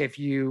 If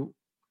you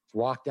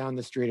walk down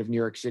the street of New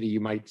York City, you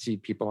might see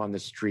people on the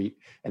street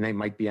and they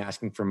might be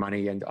asking for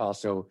money and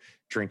also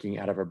drinking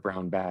out of a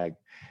brown bag.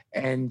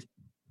 And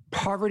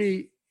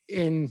poverty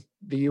in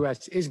the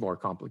US is more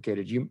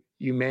complicated. You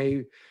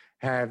may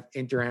have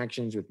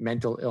interactions with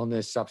mental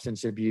illness,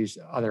 substance abuse,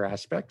 other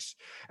aspects.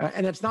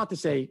 And that's not to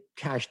say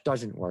cash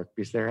doesn't work,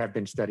 because there have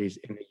been studies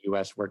in the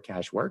US where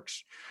cash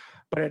works.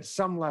 But at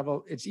some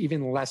level, it's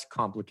even less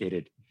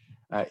complicated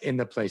in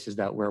the places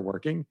that we're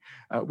working,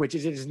 which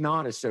is it is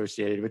not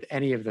associated with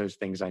any of those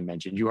things I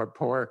mentioned. You are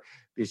poor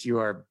because you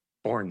are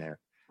born there.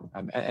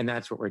 And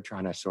that's what we're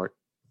trying to sort.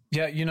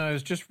 Yeah, I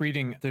was just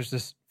reading, there's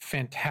this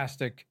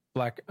fantastic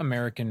Black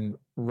American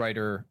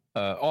writer,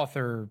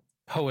 author,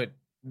 poet,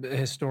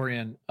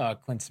 historian,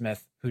 Clint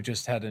Smith, who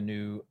just had a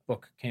new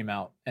book came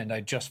out, and I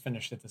just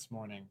finished it this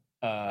morning,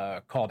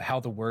 called How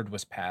the Word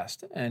Was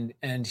Passed. And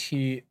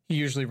he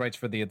usually writes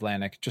for The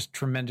Atlantic, just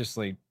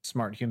tremendously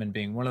smart human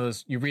being. One of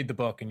those, you read the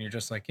book and you're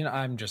just like,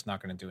 I'm just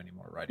not going to do any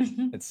more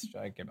writing.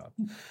 I give up.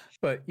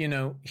 But,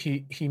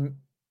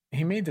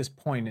 he made this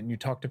point, and you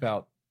talked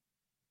about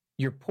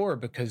you're poor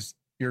because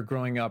you're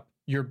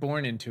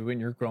born into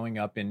and you're growing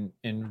up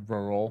in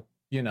rural,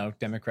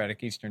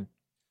 Democratic Eastern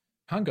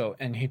Congo.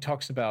 And he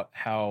talks about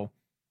how,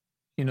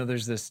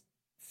 there's this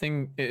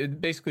thing,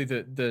 basically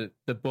the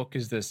book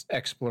is this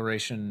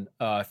exploration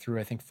through,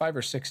 I think, 5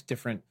 or 6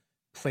 different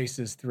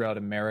places throughout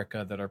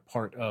America that are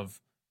part of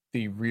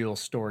the real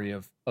story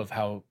of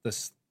how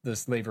the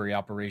slavery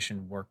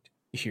operation worked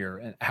here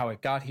and how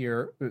it got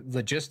here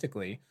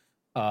logistically,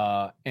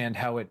 and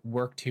how it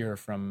worked here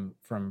from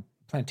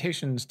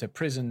plantations to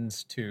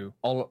prisons to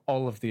all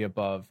of the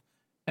above.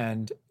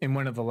 And in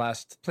one of the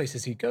last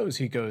places he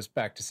goes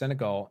back to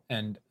Senegal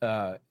and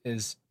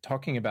is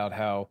talking about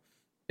how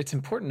it's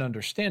important to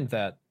understand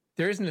that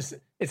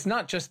it's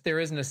not just there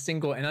isn't a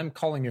single, and I'm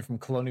calling it from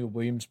colonial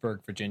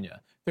Williamsburg,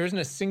 Virginia. There isn't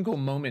a single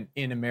moment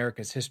in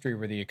America's history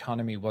where the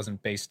economy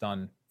wasn't based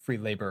on free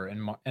labor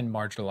and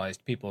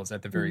marginalized peoples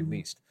at the very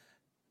least.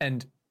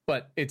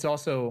 But it's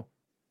also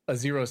a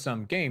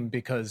zero-sum game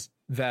because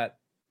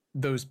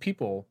those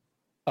people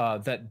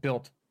that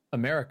built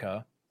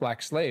America,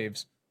 Black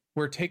slaves,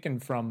 were taken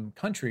from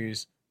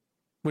countries,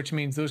 which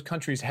means those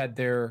countries had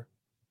their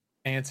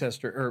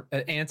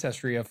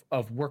ancestry of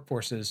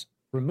workforces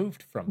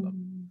removed from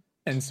them.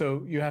 And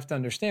so you have to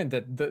understand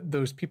that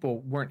those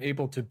people weren't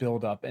able to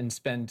build up and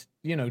spend,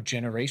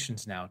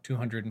 generations now,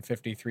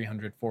 250,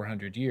 300,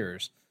 400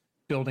 years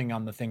building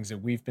on the things that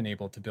we've been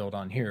able to build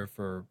on here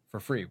for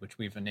free, which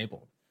we've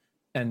enabled.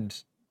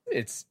 And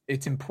it's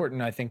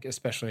important, I think,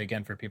 especially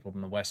again for people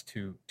in the West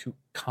to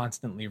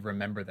constantly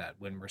remember that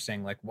when we're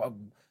saying like, well,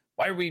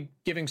 why are we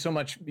giving so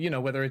much,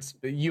 whether it's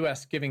the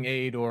U.S. giving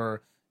aid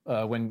or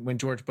when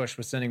George Bush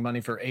was sending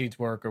money for AIDS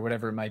work or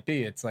whatever it might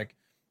be, it's like,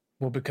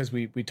 well, because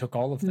we took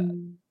all of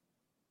that,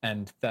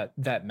 and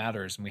that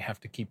matters, and we have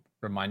to keep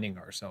reminding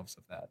ourselves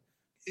of that.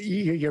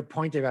 Your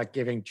point about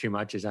giving too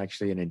much is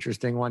actually an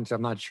interesting one. So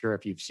I'm not sure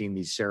if you've seen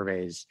these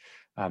surveys,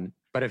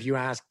 but if you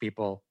ask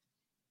people,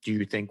 do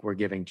you think we're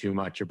giving too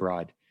much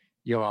abroad?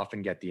 You'll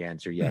often get the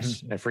answer,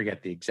 yes. I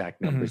forget the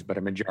exact numbers, but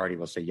a majority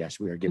will say, yes,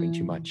 we are giving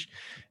too much.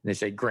 And they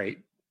say, great.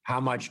 How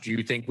much do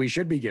you think we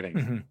should be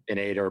giving in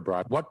aid or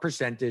abroad? What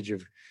percentage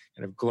of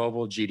kind of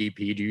global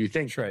GDP do you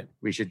think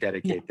we should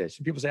dedicate this?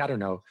 And people say, I don't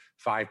know,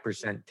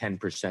 5%,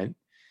 10%. You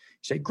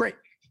say, great.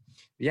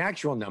 The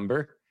actual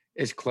number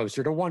is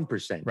closer to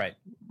 1%. Right.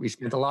 We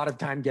spent a lot of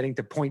time getting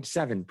to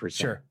 0.7%.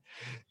 Sure.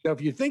 So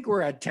if you think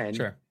we're at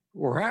 10,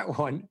 we're at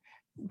 1,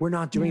 we're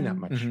not doing that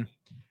much.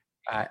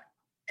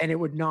 And it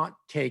would not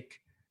take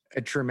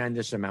a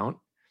tremendous amount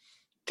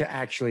to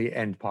actually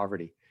end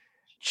poverty.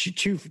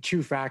 Two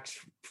facts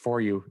for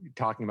you,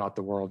 talking about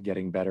the world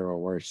getting better or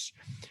worse.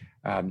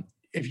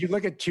 If you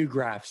look at 2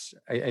 graphs,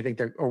 I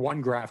think or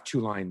one graph, 2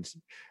 lines,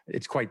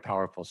 it's quite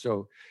powerful.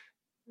 So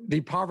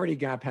the poverty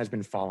gap has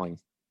been falling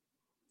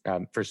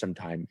for some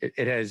time.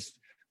 It has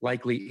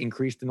likely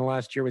increased in the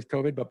last year with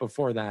COVID, but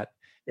before that,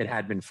 it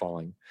had been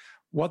falling.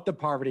 What the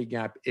poverty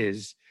gap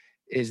is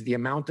the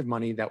amount of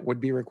money that would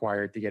be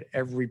required to get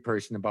every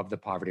person above the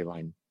poverty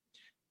line.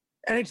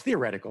 And it's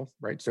theoretical,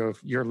 right? So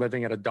if you're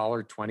living at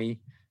 $1.20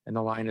 and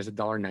the line is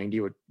 $1.90, it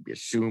would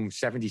assume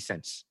 70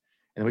 cents.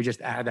 And we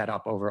just add that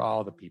up over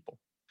all the people.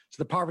 So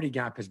the poverty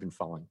gap has been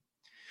falling.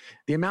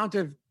 The amount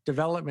of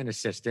development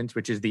assistance,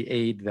 which is the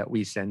aid that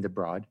we send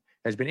abroad,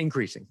 has been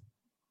increasing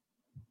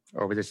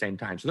over the same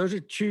time. So those are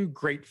 2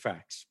 great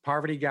facts.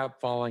 Poverty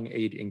gap falling,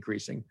 aid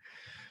increasing.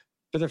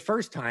 For the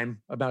first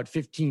time, about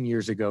 15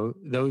 years ago,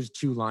 those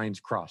 2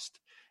 lines crossed.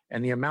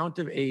 And the amount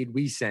of aid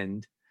we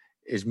send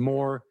is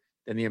more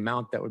than the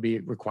amount that would be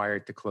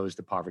required to close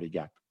the poverty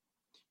gap.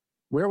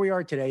 Where we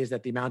are today is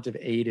that the amount of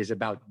aid is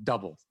about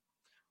double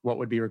what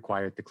would be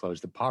required to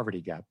close the poverty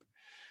gap.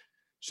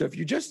 So if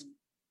you just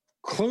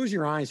close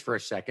your eyes for a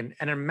second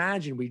and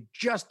imagine we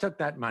just took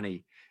that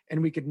money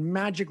and we could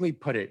magically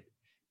put it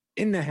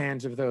in the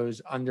hands of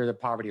those under the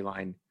poverty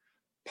line,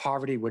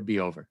 poverty would be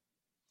over.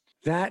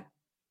 That,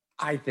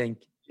 I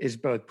think, is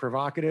both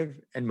provocative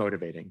and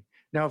motivating.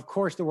 Now, of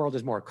course, the world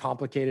is more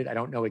complicated. I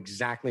don't know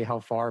exactly how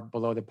far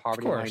below the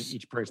poverty line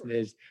each person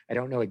is. I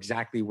don't know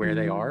exactly where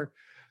they are.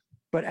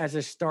 But as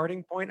a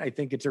starting point, I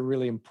think it's a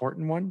really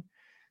important one.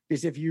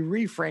 Because if you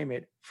reframe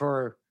it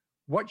for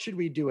what should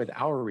we do with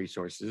our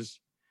resources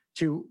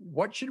to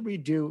what should we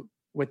do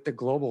with the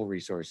global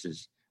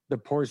resources, the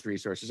poor's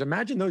resources.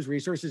 Imagine those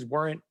resources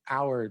weren't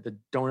the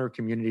donor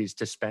communities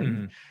to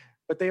spend,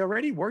 but they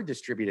already were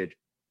distributed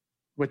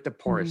with the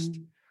poorest.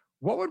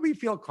 What would we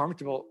feel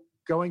comfortable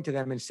going to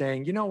them and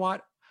saying, you know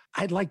what,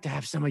 I'd like to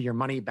have some of your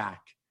money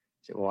back?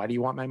 Say, well, why do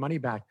you want my money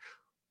back?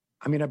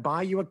 I'm going to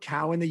buy you a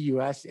cow in the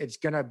US. It's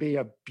going to be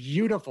a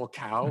beautiful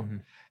cow.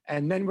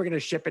 And then we're going to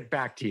ship it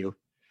back to you.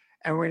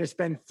 And we're going to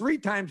spend 3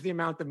 times the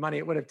amount of money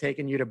it would have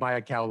taken you to buy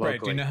a cow locally.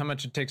 Right. Do you know how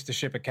much it takes to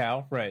ship a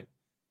cow? Right.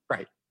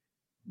 Right.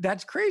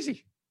 That's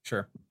crazy.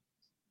 Sure.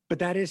 But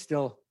that is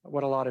still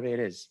what a lot of it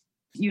is.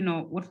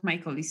 What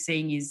Michael is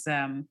saying is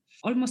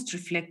almost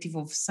reflective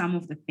of some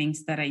of the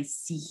things that I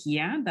see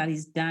here that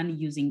is done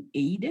using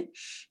aid.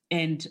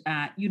 And,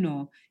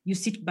 you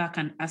sit back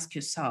and ask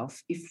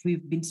yourself, if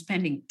we've been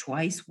spending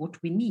twice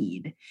what we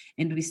need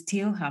and we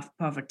still have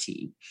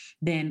poverty,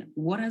 then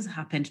what has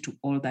happened to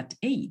all that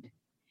aid?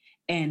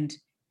 And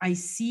I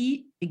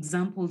see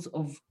examples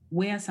of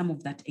where some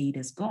of that aid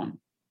has gone.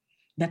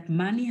 that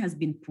money has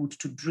been put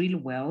to drill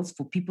wells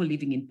for people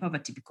living in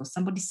poverty because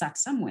somebody sat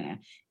somewhere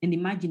and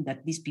imagined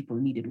that these people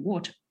needed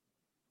water.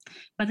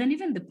 But then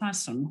even the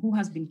person who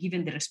has been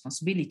given the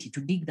responsibility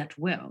to dig that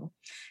well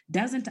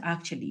doesn't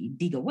actually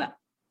dig a well.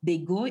 They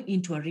go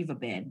into a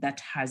riverbed that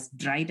has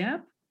dried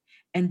up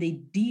and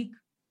they dig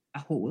a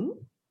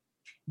hole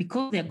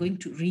because they're going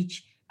to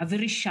reach a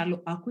very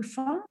shallow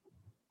aquifer.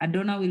 A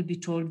donor will be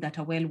told that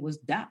a well was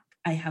dug.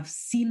 I have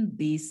seen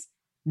this.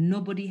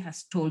 Nobody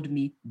has told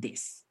me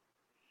this.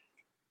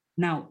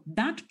 Now,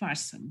 that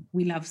person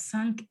will have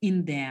sunk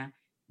in there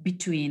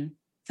between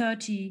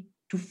 $30,000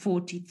 to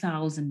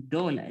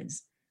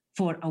 $40,000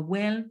 for a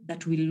well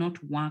that will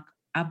not work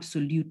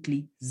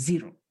absolutely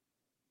zero.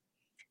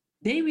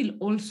 They will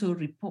also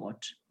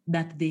report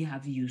that they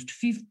have used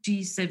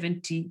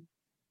 $50,000,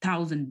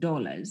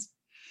 $70,000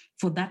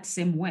 for that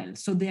same well.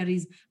 So there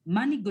is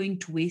money going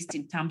to waste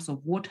in terms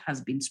of what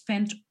has been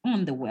spent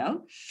on the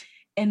well,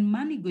 and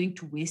money going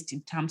to waste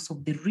in terms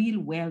of the real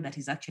well that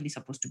is actually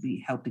supposed to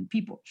be helping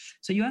people.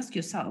 So you ask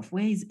yourself,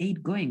 where is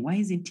aid going? Why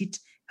isn't it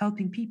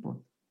helping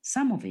people?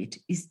 Some of it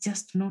is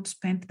just not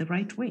spent the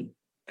right way.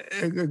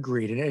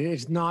 Agreed. And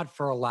it's not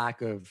for a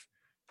lack of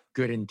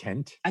good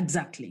intent.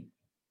 Exactly.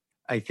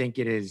 I think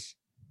it is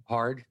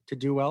hard to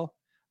do well.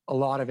 A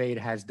lot of aid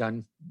has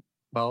done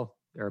well.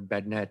 There are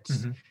bed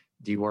nets,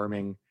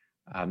 deworming.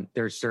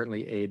 There's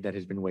certainly aid that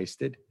has been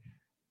wasted.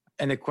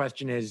 And the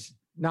question is,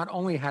 not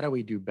only how do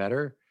we do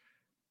better,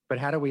 but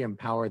how do we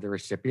empower the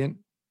recipient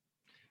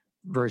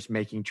versus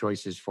making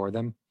choices for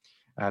them?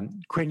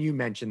 Quinn, you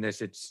mentioned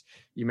this.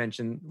 You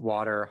mentioned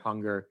water,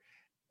 hunger,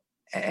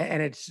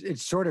 and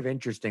it's sort of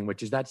interesting,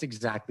 which is that's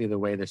exactly the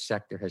way the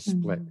sector has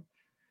split,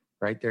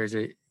 right? There's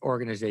an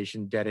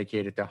organization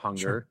dedicated to hunger.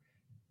 Sure.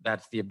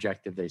 That's the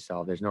objective they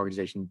solve. There's an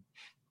organization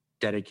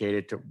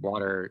dedicated to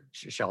water,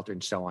 shelter,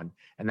 and so on,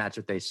 and that's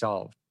what they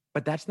solve.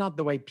 But that's not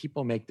the way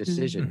people make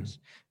decisions.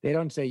 They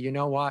don't say, you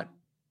know what,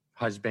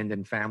 husband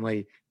and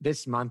family,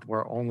 this month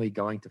we're only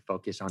going to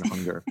focus on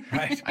hunger.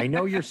 Right. I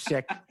know you're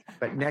sick,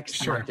 but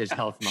next month is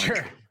health month.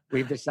 Sure.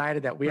 We've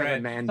decided that we have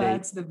a mandate.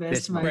 That's the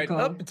best,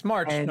 Michael. Oh, it's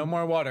March, and no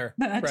more water.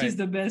 That is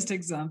the best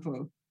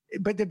example.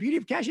 But the beauty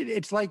of Cash,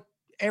 it's like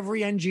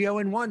every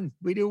NGO in one.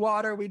 We do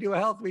water, we do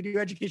health, we do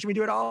education, we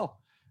do it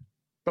all.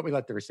 But we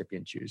let the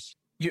recipient choose.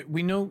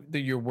 We know that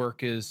your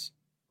work is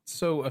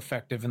so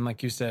effective. And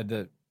like you said,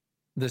 that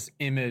this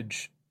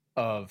image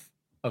of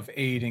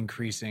aid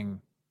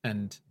increasing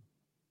and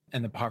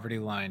the poverty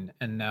line,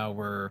 and now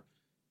we're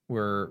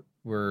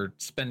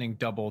spending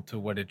double to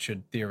what it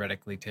should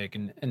theoretically take.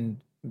 And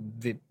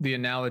the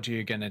analogy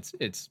again,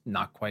 it's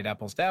not quite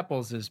apples to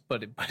apples,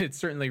 but it's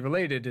certainly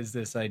related. Is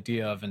this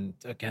idea of, and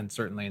again,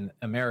 certainly in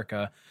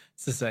America,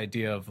 it's this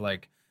idea of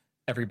like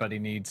everybody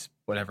needs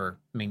whatever,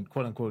 I mean,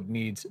 quote unquote,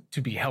 needs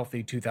to be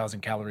healthy,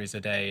 2,000 calories a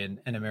day,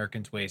 and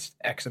Americans waste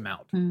X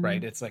amount,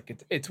 right? It's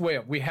like, it's way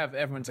up.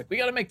 Everyone's like, we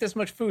got to make this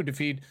much food to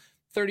feed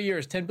 30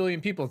 years, 10 billion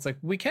people. It's like,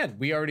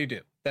 we already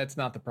do. That's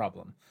not the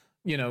problem.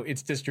 You know,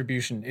 it's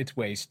distribution, it's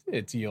waste,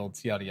 it's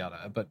yields, yada,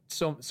 yada. But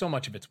so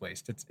much of it's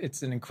waste.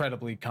 It's an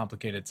incredibly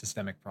complicated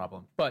systemic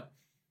problem. But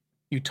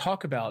you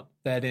talk about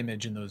that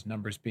image and those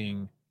numbers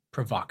being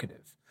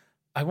provocative.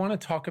 I want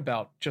to talk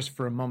about, just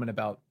for a moment,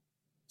 about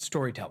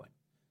storytelling.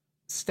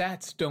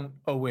 Stats don't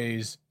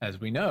always,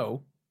 as we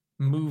know,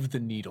 move the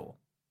needle.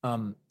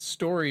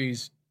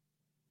 Stories,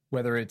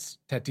 whether it's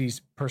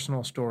Tati's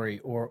personal story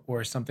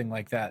or something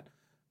like that,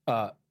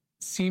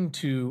 seem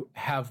to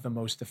have the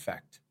most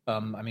effect.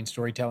 I mean,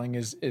 storytelling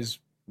is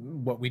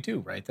what we do,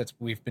 right?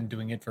 We've been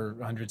doing it for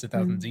hundreds of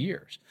thousands of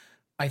years.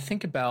 I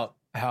think about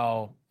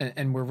how,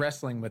 and we're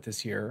wrestling with this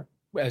here,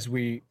 as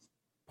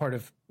part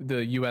of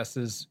the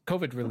U.S.'s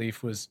COVID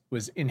relief was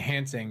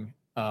enhancing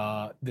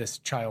this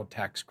child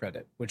tax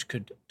credit, which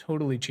could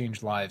totally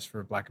change lives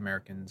for Black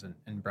Americans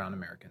and Brown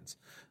Americans.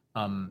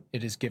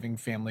 It is giving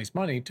families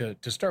money to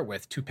start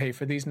with, to pay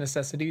for these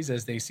necessities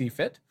as they see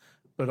fit,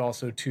 but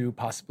also to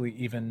possibly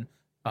even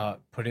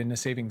put in a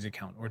savings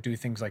account or do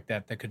things like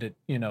that could,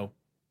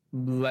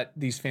 let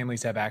these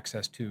families have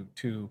access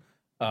to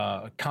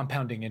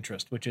compounding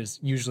interest, which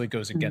usually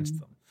goes against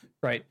them,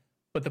 right?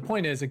 But the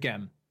point is,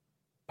 again,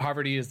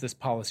 poverty is this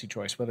policy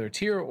choice, whether it's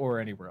here or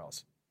anywhere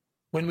else.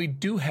 When we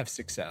do have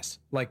success,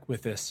 like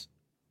with this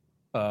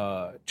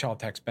child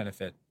tax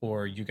benefit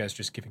or you guys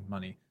just giving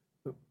money,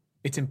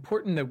 it's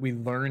important that we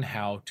learn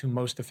how to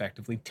most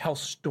effectively tell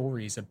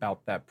stories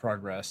about that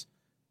progress,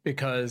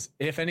 because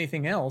if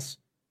anything else,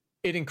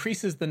 it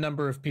increases the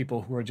number of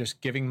people who are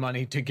just giving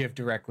money to give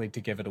directly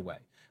to give it away.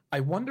 I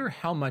wonder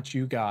how much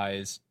you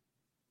guys,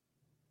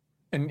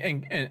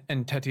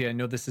 and Tati, I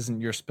know this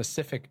isn't your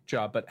specific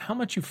job, but how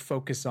much you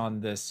focus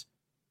on this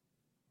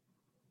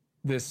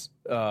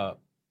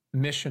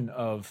mission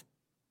of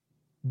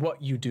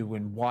what you do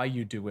and why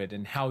you do it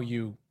and how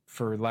you,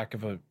 for lack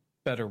of a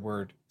better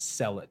word,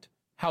 sell it,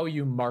 how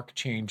you mark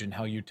change and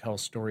how you tell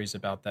stories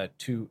about that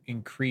to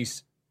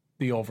increase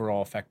the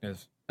overall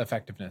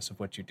effectiveness of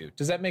what you do.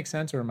 Does that make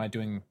sense, or am I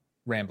doing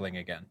rambling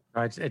again?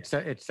 It's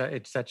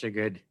such a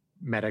good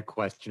meta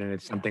question, and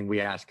it's something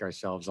we ask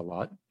ourselves a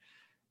lot.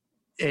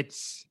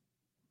 It's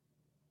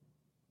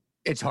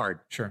hard.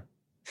 Sure.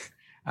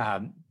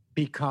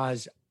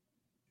 Because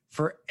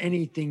for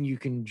anything you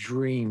can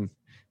dream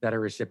that a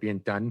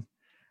recipient done,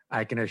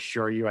 I can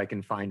assure you I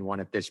can find one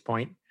at this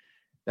point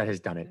that has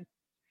done it.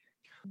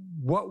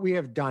 What we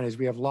have done is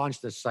we have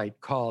launched a site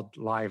called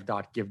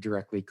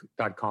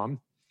live.givedirectly.com,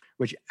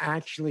 which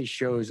actually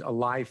shows a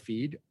live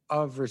feed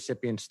of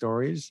recipient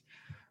stories,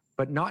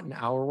 but not in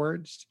our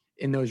words,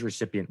 in those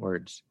recipient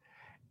words.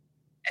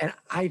 And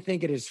I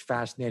think it is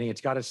fascinating.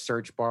 It's got a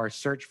search bar,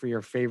 search for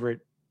your favorite,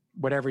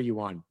 whatever you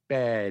want,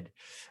 bed,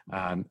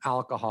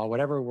 alcohol,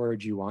 whatever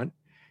word you want.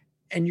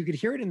 And you could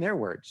hear it in their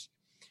words.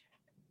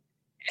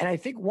 And I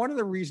think one of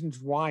the reasons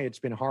why it's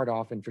been hard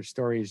often for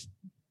stories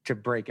to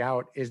break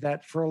out is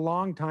that for a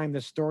long time,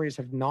 the stories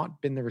have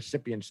not been the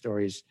recipient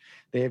stories.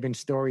 They have been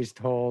stories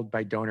told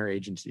by donor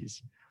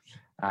agencies.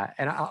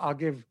 And I'll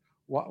give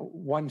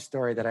one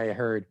story that I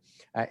heard.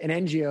 An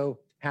NGO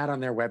had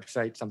on their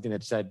website something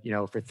that said,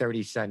 for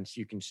 30 cents,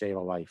 you can save a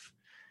life.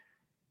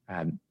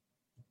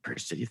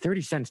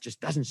 30 cents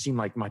just doesn't seem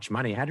like much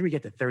money. How did we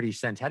get to 30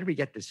 cents? How did we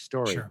get this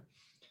story? Sure.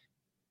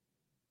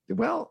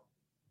 Well,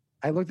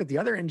 I looked at the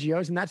other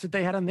NGOs and that's what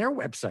they had on their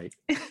website.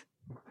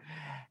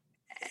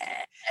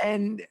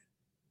 And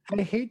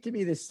I hate to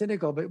be this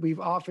cynical, but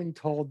we've often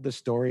told the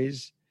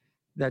stories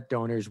that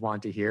donors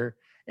want to hear.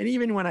 And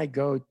even when I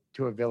go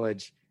to a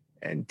village,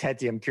 and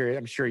Teti, I'm curious,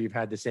 I'm sure you've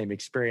had the same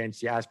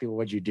experience. You ask people,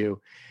 what'd you do?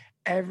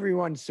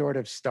 Everyone sort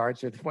of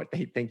starts with what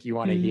they think you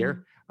want to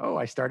hear. Oh,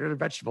 I started a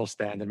vegetable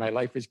stand and my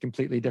life is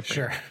completely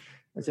different. Sure.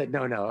 I said,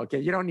 no, okay,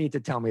 you don't need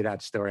to tell me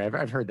that story.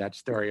 I've heard that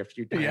story a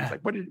few times. Yeah.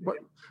 Like,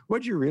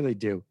 what'd you really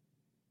do?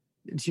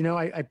 And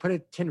I put a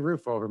tin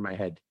roof over my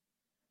head.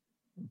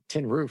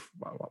 Tin roof.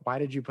 Why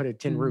did you put a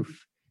tin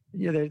roof?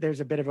 There's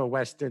a bit of a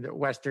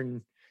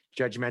Western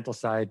judgmental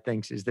side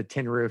thinks is the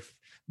tin roof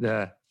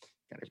the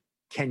kind of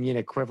Kenyan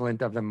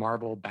equivalent of the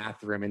marble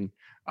bathroom in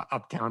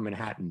uptown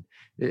Manhattan.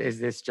 Is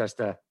this just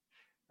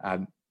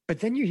but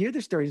then you hear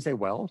the story and say,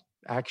 well,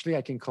 actually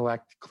I can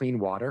collect clean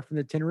water from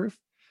the tin roof,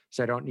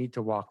 so I don't need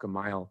to walk a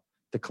mile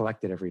to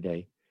collect it every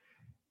day.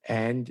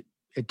 And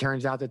it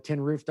turns out the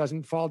tin roof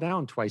doesn't fall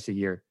down twice a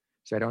year,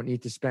 so I don't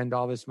need to spend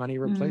all this money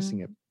replacing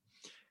it.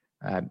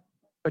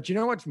 But you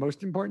know what's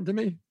most important to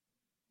me?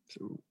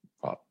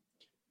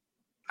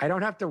 I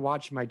don't have to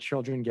watch my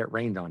children get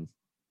rained on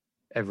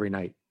every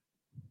night.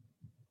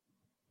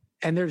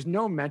 And there's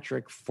no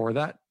metric for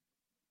that,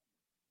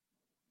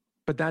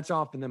 but that's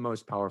often the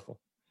most powerful.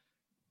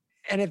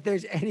 And if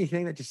there's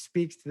anything that just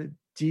speaks to the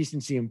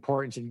decency,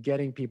 importance in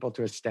getting people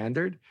to a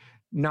standard,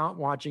 not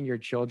watching your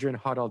children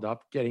huddled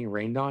up getting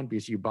rained on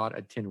because you bought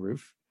a tin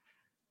roof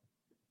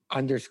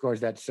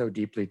underscores that so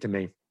deeply to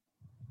me.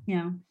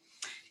 Yeah.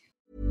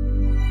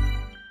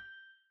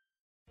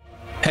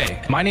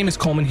 Hey, my name is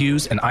Coleman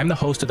Hughes, and I'm the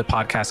host of the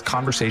podcast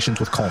Conversations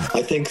with Coleman.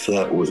 I think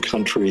that the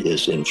country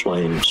is in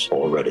flames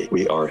already.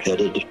 We are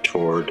headed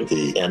toward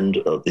the end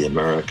of the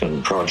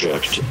American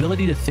project. The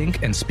ability to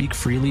think and speak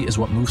freely is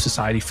what moves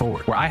society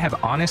forward, where I have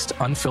honest,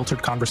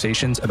 unfiltered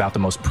conversations about the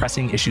most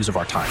pressing issues of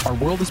our time. Our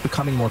world is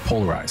becoming more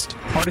polarized.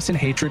 Partisan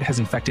hatred has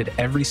infected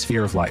every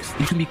sphere of life.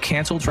 You can be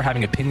canceled for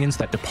having opinions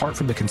that depart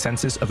from the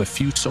consensus of a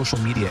few social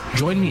media.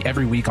 Join me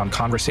every week on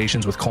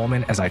Conversations with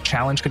Coleman as I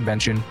challenge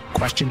convention,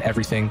 question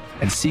everything,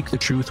 and seek the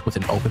truth with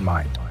an open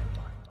mind.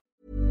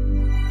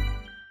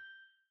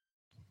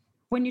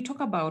 When you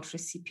talk about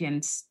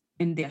recipients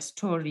and their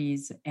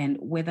stories and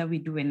whether we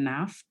do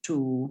enough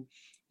to,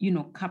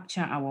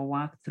 capture our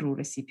work through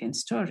recipient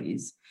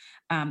stories,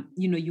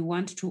 you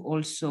want to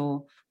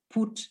also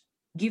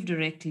Give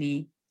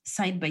Directly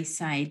side by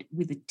side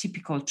with the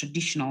typical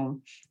traditional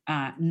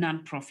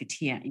nonprofit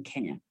here in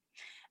Kenya.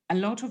 A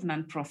lot of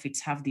nonprofits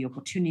have the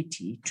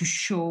opportunity to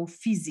show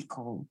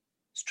physical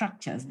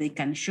structures. They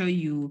can show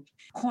you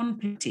corn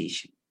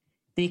plantation.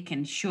 They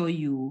can show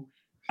you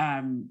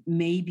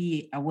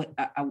maybe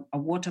a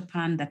water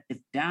pan that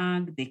they've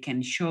dug. They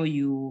can show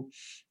you,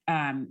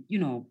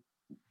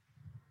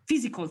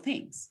 physical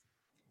things.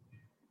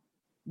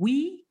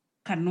 We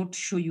cannot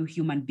show you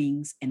human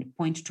beings and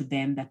point to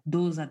them that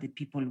those are the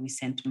people we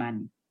sent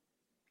money.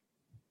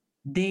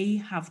 They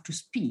have to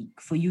speak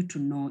for you to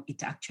know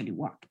it actually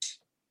worked.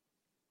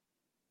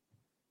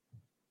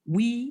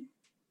 We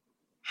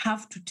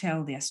have to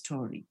tell their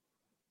story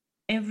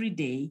every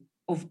day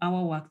of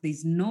our work.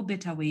 There's no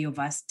better way of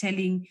us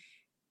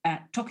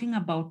talking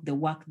about the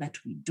work that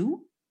we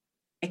do,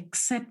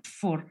 except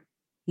for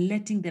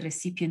letting the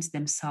recipients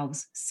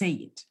themselves say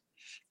it.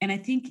 And I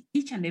think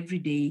each and every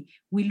day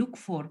we look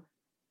for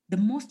the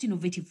most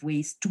innovative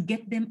ways to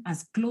get them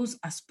as close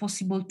as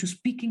possible to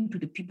speaking to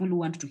the people who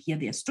want to hear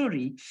their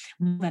story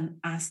more than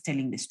us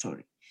telling the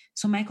story.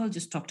 So Michael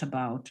just talked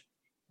about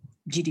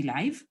GD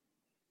Live.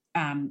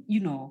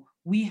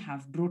 We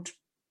have brought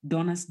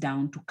donors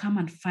down to come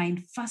and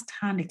find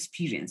first-hand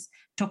experience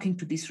talking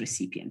to these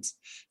recipients.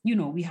 You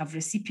know, we have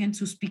recipients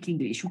who speak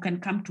English, who can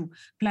come to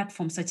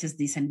platforms such as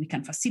this, and we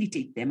can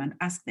facilitate them and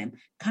ask them,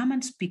 come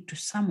and speak to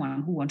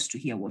someone who wants to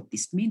hear what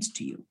this means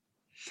to you.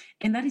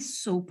 And that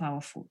is so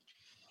powerful.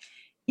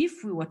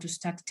 If we were to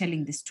start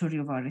telling the story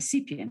of our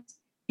recipients,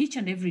 each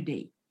and every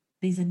day,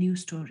 there's a new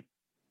story.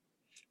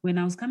 When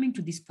I was coming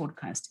to this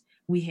podcast,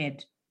 we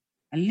had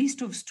a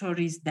list of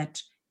stories that,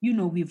 you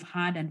know, we've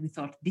heard, and we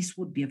thought this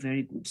would be a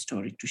very good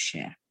story to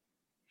share.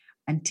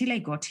 Until I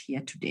got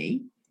here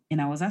today,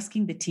 and I was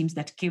asking the teams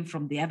that came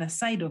from the other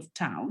side of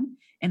town,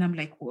 and I'm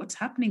like, what's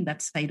happening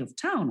that side of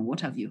town?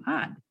 What have you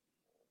heard?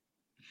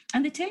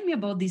 And they tell me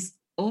about this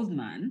old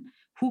man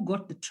who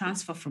got the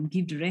transfer from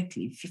Give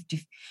Directly,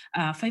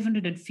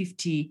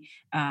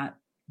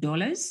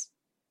 $550.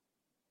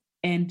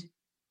 And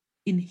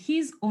in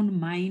his own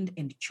mind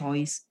and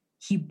choice,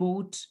 he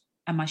bought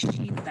a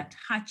machine that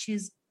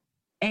hatches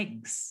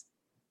eggs.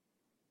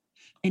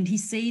 And he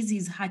says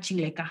he's hatching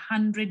like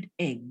 100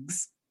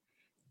 eggs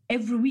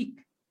every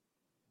week.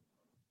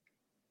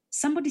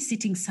 Somebody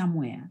sitting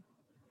somewhere,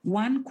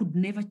 one could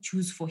never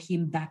choose for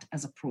him that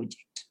as a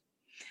project.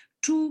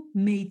 Two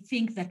may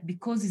think that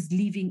because he's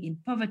living in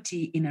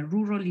poverty in a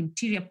rural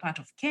interior part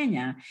of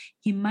Kenya,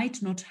 he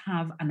might not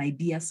have an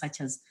idea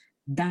such as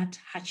that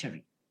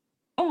hatchery,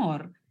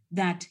 or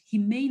that he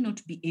may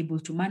not be able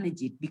to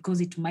manage it because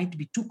it might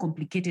be too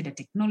complicated a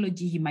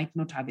technology, he might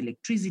not have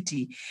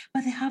electricity,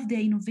 but they have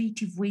their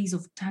innovative ways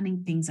of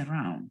turning things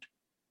around.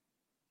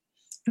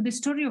 To the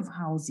story of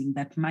housing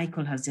that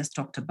Michael has just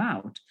talked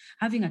about,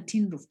 having a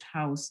tin-roofed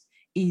house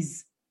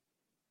is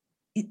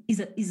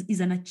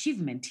an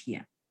achievement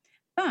here.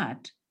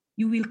 But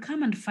you will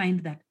come and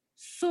find that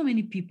so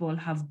many people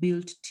have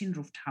built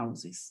tin-roofed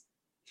houses.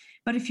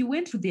 But if you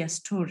went through their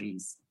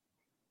stories,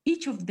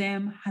 each of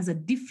them has a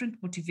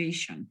different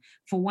motivation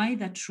for why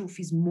that roof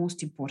is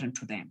most important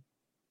to them.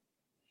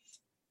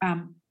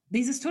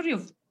 There's a story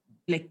of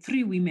like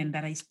 3 women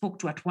that I spoke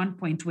to at one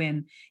point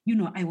when, you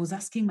know, I was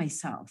asking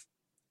myself,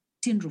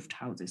 tin-roofed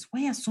houses,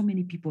 why are so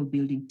many people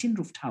building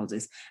tin-roofed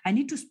houses? I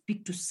need to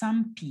speak to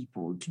some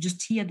people to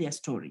just hear their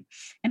story.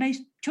 And I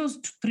chose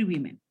 3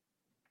 women.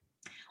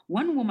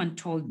 One woman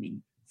told me,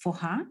 for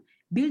her,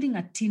 building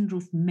a tin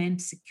roof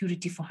meant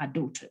security for her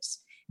daughters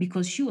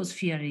because she was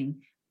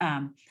fearing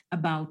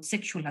about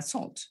sexual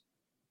assault.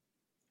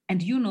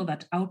 And you know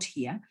that out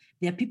here,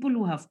 there are people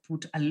who have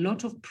put a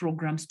lot of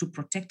programs to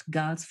protect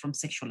girls from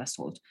sexual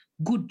assault.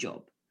 Good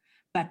job.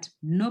 But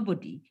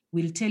nobody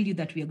will tell you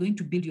that we are going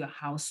to build your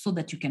house so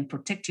that you can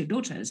protect your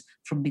daughters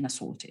from being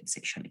assaulted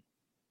sexually.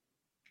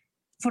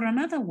 For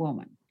another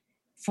woman,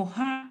 for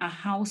her, a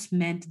house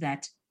meant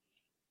that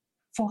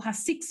for her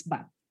sixth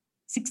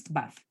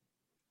birth,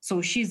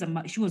 so she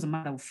was a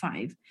mother of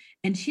 5,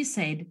 and she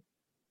said,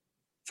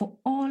 for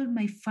all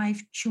my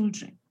 5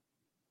 children,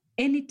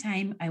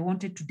 anytime I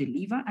wanted to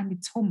deliver, and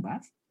it's home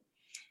birth,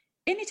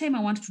 anytime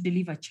I wanted to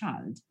deliver a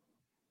child,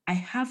 I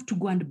have to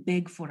go and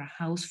beg for a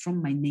house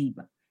from my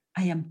neighbor.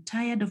 I am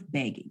tired of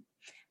begging.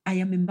 I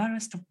am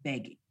embarrassed of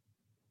begging.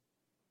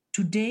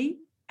 Today,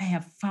 I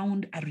have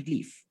found a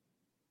relief.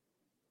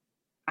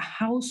 A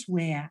house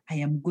where I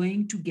am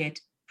going to get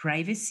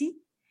privacy,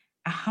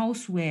 a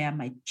house where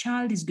my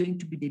child is going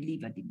to be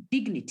delivered in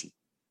dignity.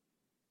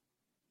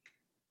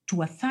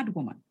 To a third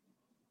woman,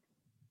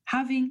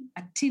 having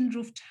a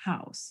tin-roofed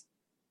house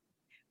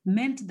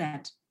meant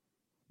that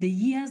the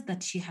years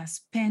that she has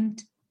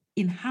spent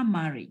in her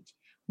marriage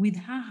with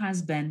her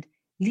husband,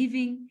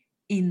 living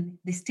in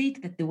the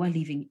state that they were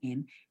living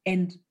in,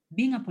 and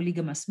being a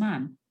polygamous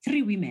man,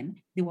 3 women,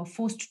 they were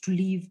forced to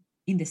live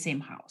in the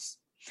same house.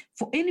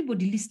 For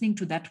anybody listening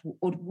to that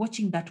or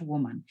watching that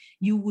woman,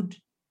 you would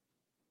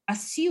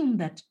assume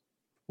that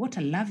what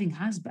a loving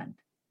husband.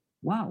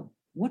 Wow,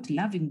 what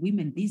loving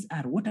women these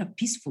are. What a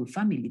peaceful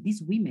family.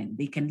 These women,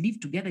 they can live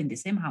together in the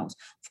same house.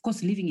 Of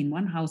course, living in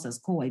one house as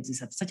co-wives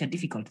is such a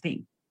difficult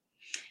thing.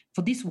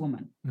 For this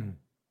woman,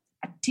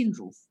 a tin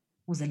roof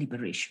was a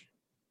liberation.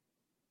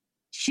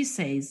 She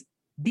says,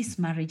 this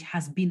marriage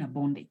has been a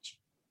bondage.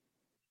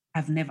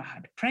 I've never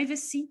had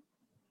privacy.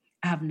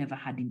 I have never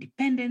had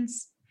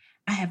independence.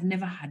 I have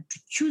never had to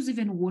choose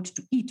even what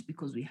to eat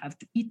because we have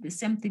to eat the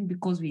same thing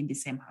because we're in the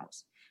same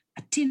house.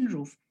 A tin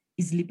roof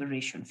is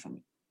liberation for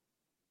me.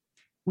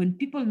 When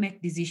people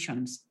make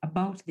decisions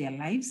about their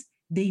lives,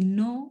 they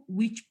know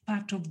which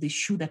part of the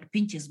shoe that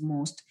pinches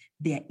most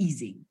they are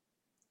easing.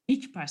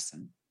 Each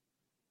person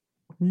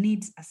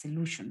needs a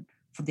solution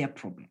for their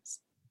problems.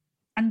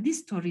 And these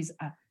stories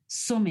are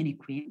so many,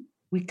 Queen.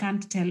 We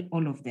can't tell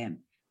all of them.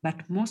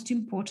 But most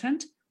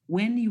important,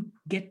 when you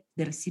get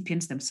the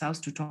recipients themselves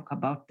to talk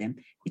about them,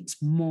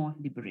 it's more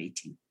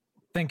liberating.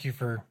 Thank you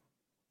for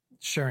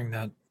sharing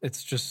that.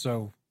 It's just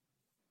so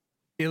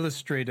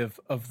illustrative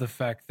of the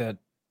fact that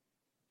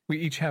we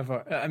each have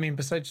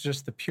besides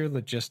just the pure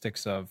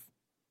logistics of,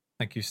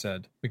 like you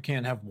said, we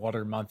can't have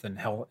water month and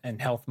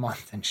health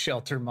month and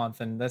shelter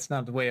month, and that's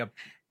not the way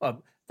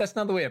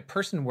a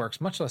person works,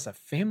 much less a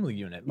family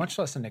unit, much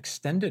less an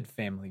extended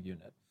family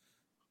unit.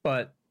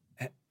 But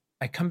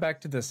I come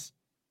back to this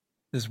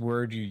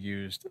word you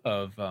used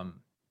of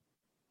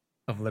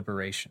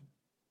liberation.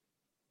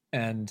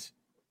 And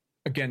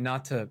again,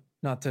 not to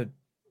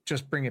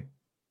just bring it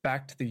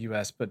back to the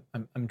US, but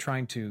I'm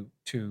trying to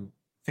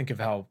think of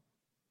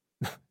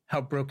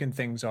how broken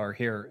things are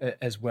here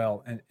as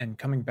well. And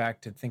coming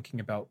back to thinking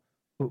about,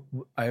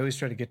 I always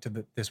try to get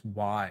to this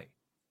why.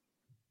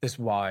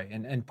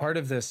 And part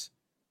of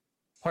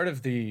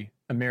the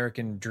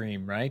American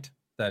dream, right?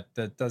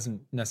 That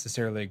doesn't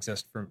necessarily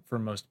exist for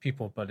most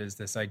people, but is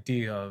this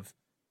idea of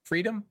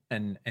freedom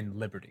and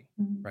liberty,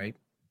 right?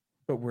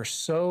 But we're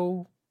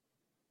so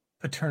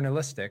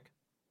paternalistic,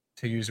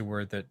 to use a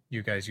word that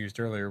you guys used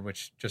earlier,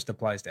 which just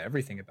applies to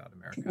everything about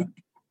America.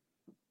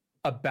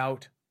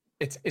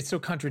 It's so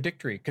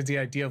contradictory, because the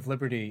idea of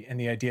liberty and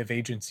the idea of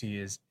agency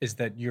is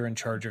that you're in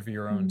charge of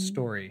your own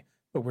story,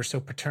 but we're so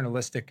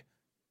paternalistic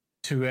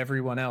to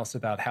everyone else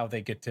about how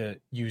they get to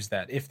use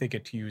that, if they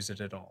get to use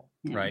it at all,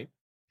 right?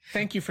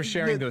 Thank you for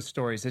sharing those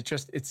stories.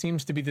 It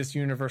seems to be this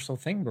universal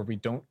thing where we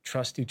don't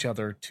trust each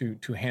other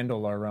to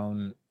handle our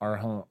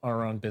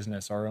own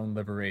business, our own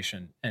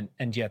liberation.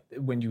 And yet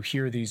when you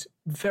hear these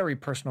very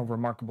personal,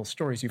 remarkable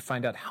stories, you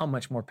find out how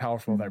much more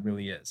powerful that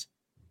really is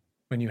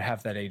when you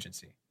have that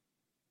agency.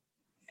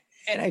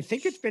 And I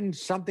think it's been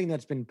something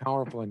that's been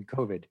powerful in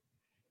COVID.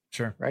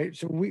 Sure. Right.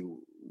 So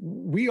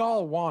we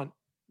all want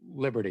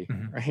liberty,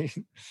 right?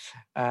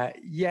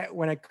 Yet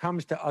when it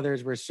comes to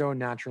others, we're so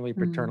naturally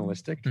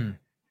paternalistic.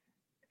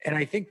 And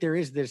I think there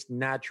is this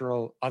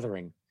natural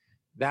othering.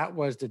 That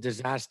was the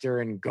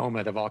disaster in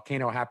Goma. The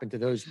volcano happened to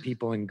those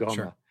people in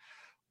Goma.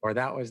 Or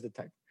that was the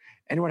type.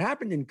 And what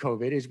happened in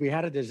COVID is we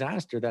had a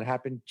disaster that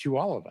happened to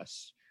all of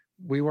us.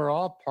 We were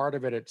all part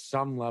of it at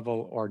some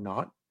level or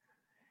not.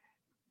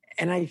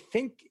 And I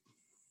think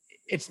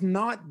it's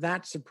not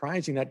that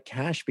surprising that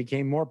cash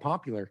became more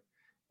popular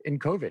in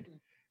COVID.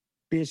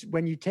 Because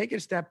when you take a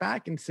step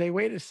back and say,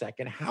 wait a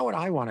second, how would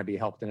I want to be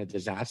helped in a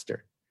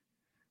disaster?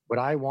 Would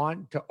I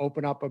want to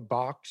open up a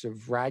box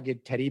of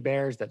ragged teddy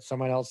bears that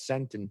someone else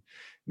sent and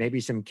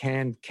maybe some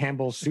canned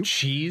Campbell's soup?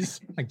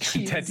 Cheese? Like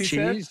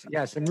cheese?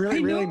 Yeah, some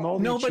really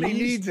moldy Nobody cheese.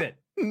 needs it.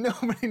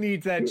 Nobody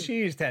needs that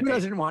cheese, Teddy. Who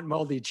doesn't want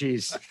moldy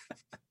cheese?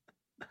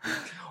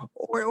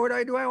 Or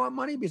do I want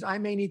money? Because I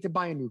may need to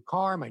buy a new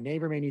car. My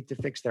neighbor may need to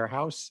fix their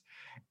house.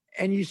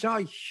 And you saw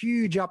a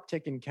huge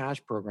uptick in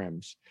cash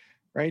programs,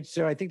 right?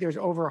 So I think there's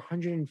over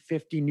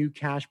 150 new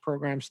cash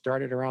programs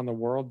started around the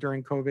world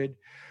during COVID.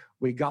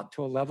 We got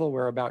to a level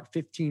where about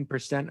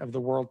 15% of the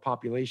world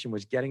population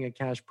was getting a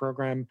cash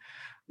program.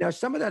 Now,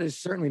 some of that is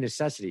certainly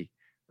necessity,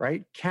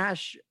 right?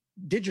 Cash,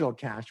 digital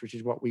cash, which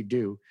is what we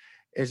do,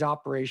 is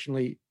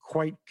operationally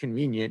quite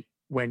convenient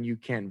when you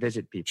can't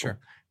visit people. Sure.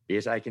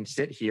 Because I can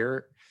sit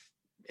here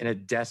in a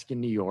desk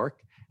in New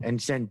York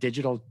and send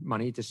digital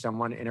money to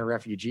someone in a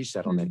refugee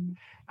settlement.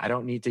 I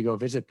don't need to go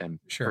visit them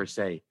per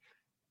se.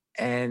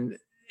 And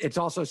it's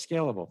also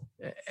scalable.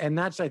 And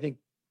that's, I think,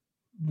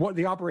 what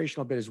the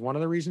operational bit is one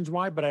of the reasons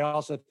why, but I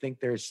also think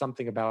there's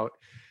something about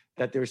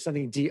that there's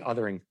something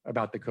de-othering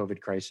about the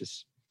COVID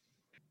crisis.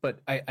 But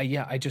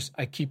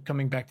I keep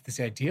coming back to this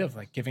idea of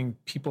like giving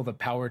people the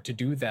power to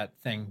do that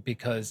thing,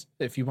 because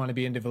if you want to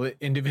be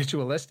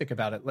individualistic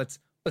about it, let's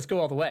go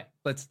all the way.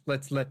 Let's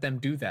let them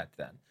do that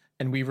then.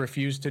 And we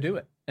refuse to do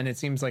it. And it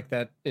seems like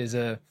that is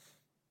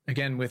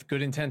again, with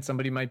good intent,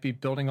 somebody might be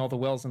building all the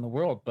wells in the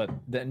world, but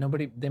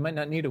they might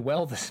not need a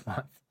well this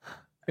month.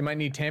 They might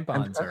need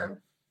tampons.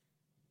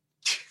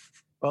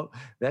 Well,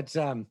 that's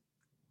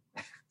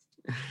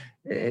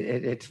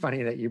it's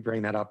funny that you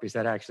bring that up, because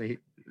that actually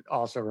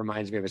also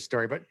reminds me of a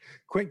story. But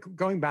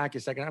going back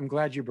a second, I'm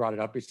glad you brought it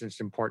up. It's an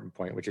important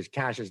point, which is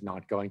cash is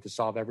not going to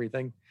solve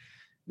everything.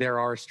 There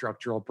are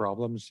structural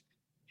problems.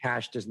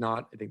 Cash does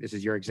not, I think this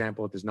is your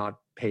example, it does not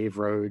pave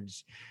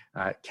roads.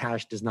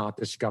 Cash does not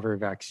discover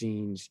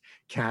vaccines.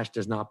 Cash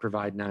does not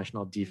provide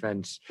national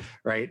defense,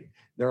 right?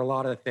 There are a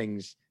lot of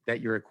things that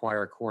you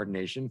require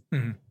coordination.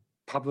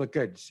 Public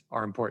goods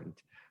are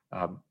important.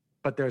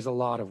 But there's a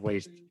lot of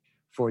waste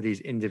for these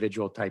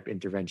individual type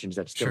interventions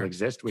that still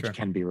exist, which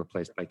can be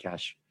replaced by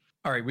cash.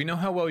 All right. We know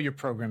how well your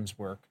programs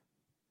work.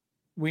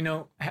 We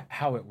know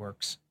how it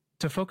works.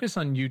 To focus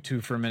on you two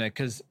for a minute,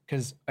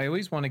 because I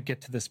always want to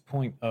get to this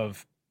point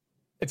of,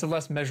 it's a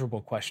less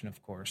measurable question,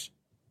 of course.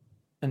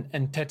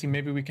 And Teti,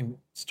 maybe we can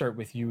start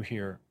with you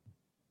here.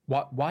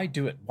 Why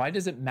do it? Why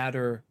does it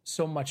matter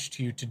so much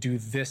to you to do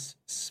this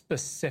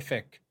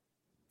specific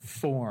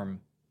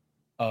form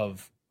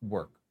of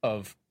work,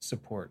 of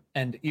support,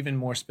 and even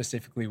more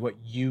specifically, what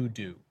you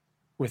do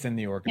within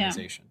the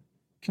organization?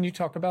 Can you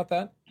talk about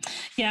that?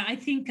 Yeah, I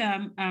think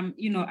I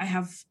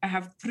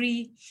have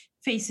three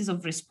phases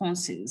of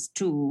responses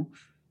to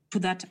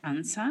that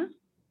answer,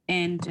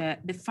 and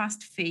the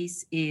first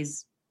phase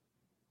is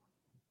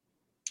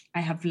I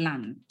have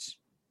learned.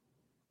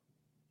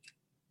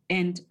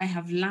 And I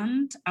have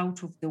learned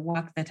out of the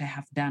work that I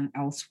have done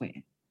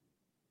elsewhere.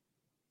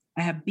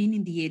 I have been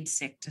in the aid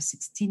sector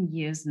 16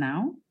 years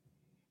now.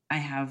 I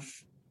have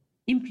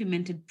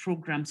implemented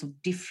programs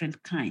of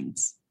different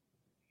kinds.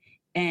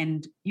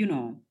 And,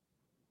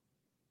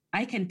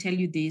 I can tell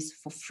you this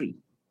for free.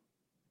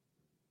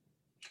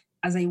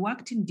 As I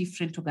worked in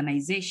different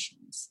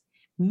organizations,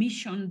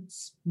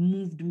 missions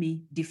moved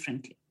me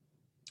differently.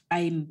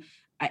 I'm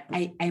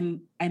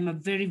a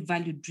very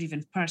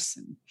value-driven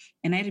person.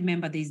 And I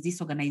remember there's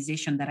this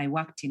organization that I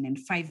worked in, and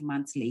 5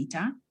 months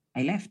later,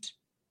 I left.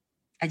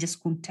 I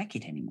just couldn't take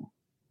it anymore.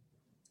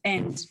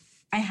 And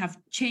I have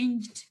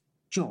changed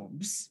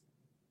jobs.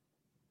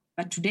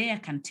 But today I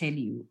can tell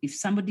you, if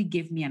somebody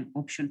gave me an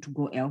option to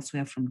go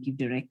elsewhere from Give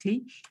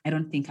Directly, I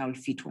don't think I will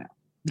fit well,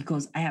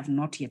 because I have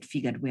not yet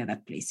figured where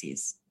that place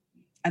is.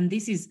 And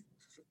this is,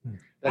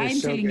 I'm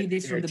so telling you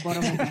this from the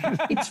bottom of my heart.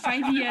 It's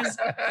 5 years.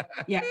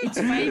 Yeah, it's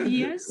 5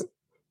 years,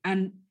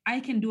 and I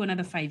can do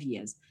another 5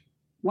 years.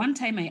 One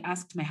time I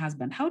asked my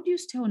husband, how do you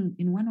stay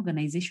in one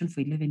organization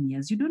for 11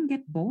 years? You don't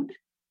get bored?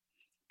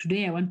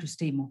 Today I want to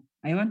stay more.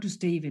 I want to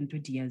stay even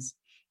 20 years.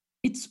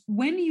 It's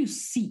when you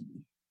see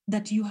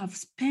that you have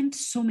spent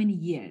so many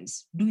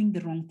years doing the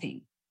wrong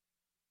thing,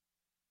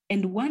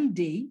 and one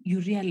day you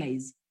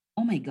realize,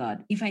 oh my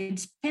God, if I had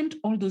spent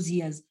all those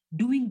years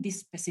doing this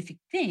specific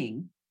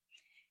thing,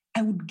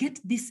 I would get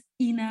this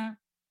inner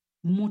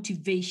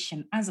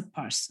motivation as a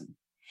person.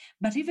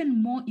 But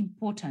even more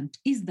important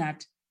is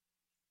that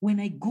when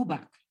I go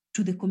back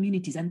to the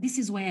communities, and this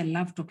is why I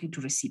love talking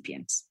to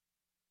recipients,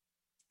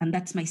 and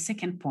that's my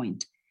second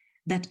point,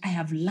 that I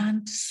have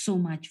learned so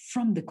much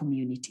from the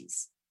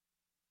communities.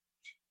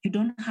 You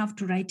don't have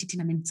to write it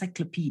in an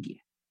encyclopedia.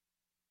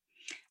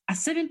 A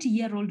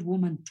 70-year-old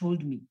woman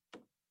told me,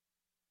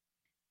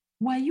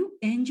 were you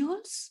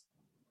angels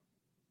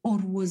or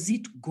was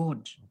it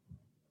God?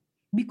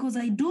 Because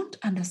I don't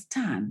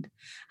understand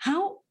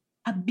how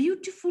a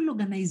beautiful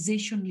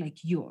organization like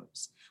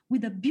yours,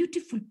 with a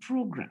beautiful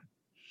program,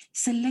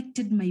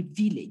 selected my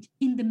village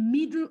in the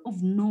middle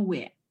of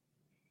nowhere.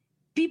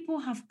 People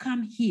have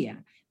come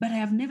here, but I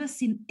have never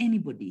seen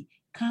anybody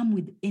come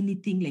with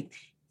anything like,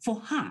 for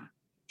her,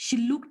 she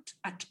looked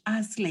at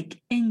us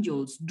like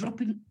angels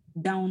dropping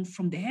down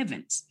from the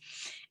heavens.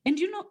 And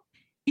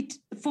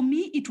for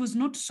me, it was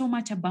not so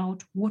much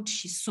about what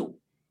she saw.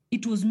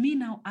 It was me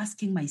now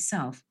asking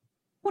myself,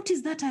 what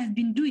is that I've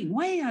been doing?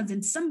 Why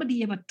hasn't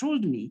somebody ever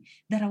told me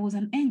that I was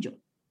an angel?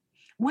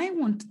 Why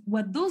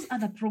were those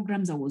other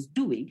programs I was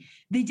doing,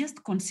 they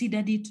just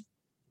considered it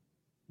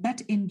that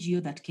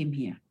NGO that came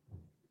here.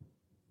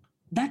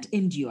 That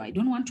NGO, I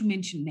don't want to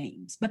mention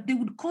names, but they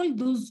would call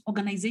those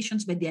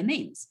organizations by their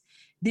names.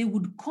 They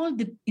would call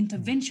the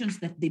interventions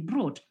that they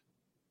brought,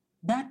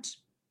 that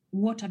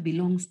water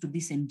belongs to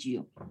this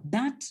NGO.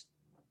 That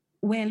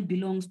well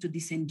belongs to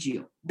this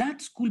NGO.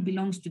 That school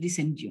belongs to this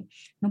NGO.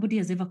 Nobody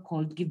has ever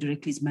called Give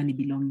Directly's money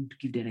belonging to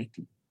Give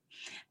Directly.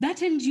 That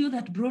NGO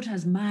that brought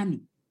us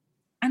money,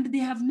 and they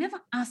have never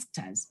asked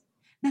us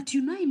that,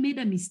 I made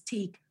a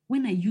mistake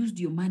when I used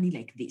your money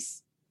like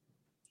this.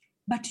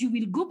 But you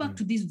will go back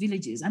to these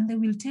villages and they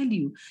will tell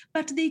you,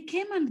 but they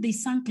came and they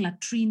sank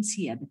latrines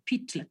here, the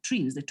pit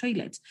latrines, the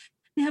toilets.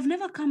 They have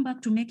never come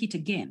back to make it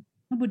again.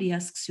 Nobody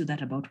asks you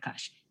that about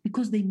cash,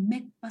 because they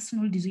make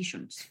personal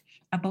decisions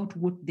about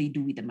what they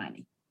do with the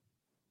money.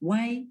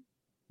 Why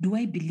do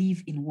I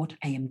believe in what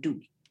I am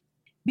doing?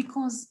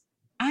 Because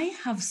I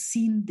have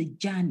seen the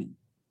journey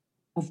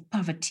of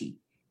poverty,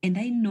 and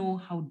I know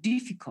how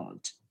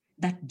difficult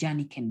that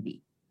journey can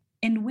be.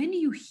 And when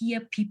you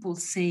hear people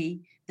say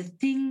the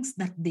things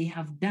that they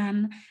have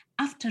done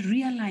after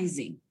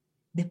realizing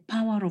the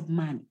power of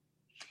money,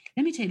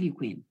 let me tell you,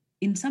 Queen,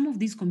 in some of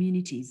these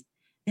communities,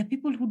 there are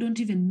people who don't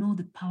even know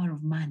the power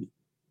of money.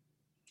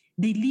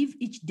 They live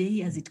each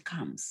day as it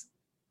comes.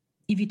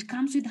 If it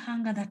comes with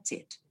hunger, that's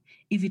it.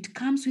 If it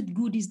comes with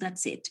goodies,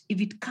 that's it. If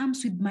it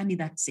comes with money,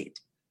 that's it.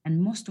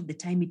 And most of the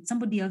time, it's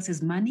somebody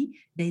else's money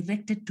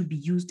directed to be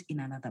used in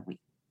another way.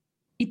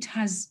 It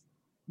has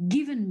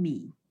given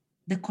me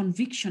the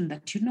conviction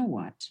that,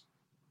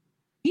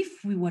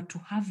 if we were to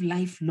have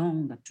life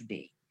longer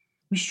today,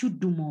 we should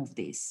do more of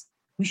this.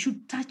 We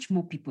should touch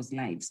more people's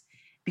lives,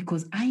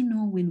 because I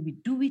know when we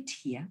do it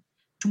here,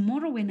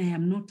 tomorrow when I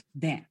am not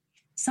there,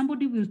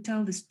 somebody will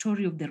tell the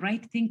story of the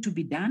right thing to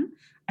be done.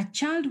 A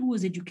child who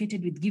was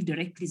educated with Give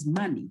Directly's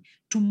money,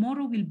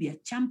 tomorrow will be a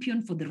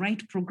champion for the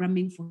right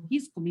programming for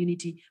his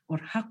community or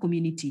her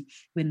community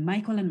when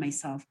Michael and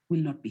myself will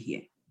not be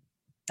here.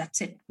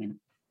 That's it, Quinn.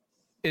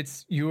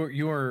 It's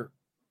you're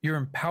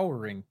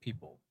empowering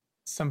people.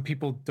 Some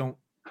people don't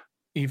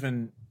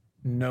even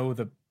know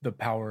the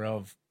power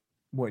of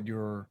what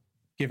you're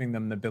giving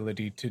them the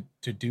ability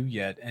to do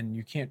yet, and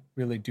you can't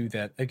really do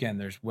that. Again,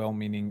 there's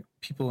well-meaning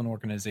people and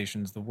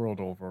organizations the world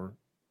over,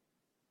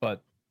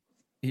 but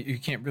you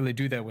can't really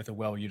do that with a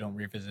well you don't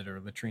revisit, or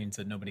latrines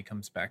that nobody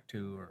comes back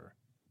to.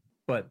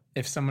 But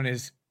if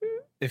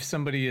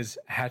somebody is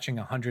hatching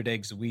 100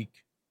 eggs a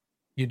week,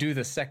 you do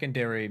the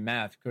secondary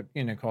math,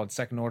 called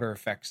second order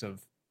effects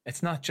of,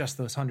 it's not just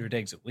those 100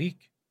 eggs a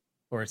week,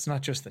 or it's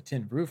not just the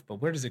tin roof, but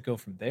where does it go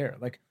from there?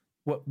 Like,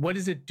 what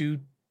does it do?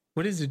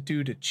 What does it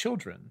do to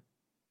children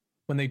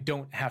when they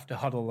don't have to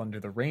huddle under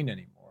the rain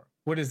anymore?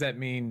 What does that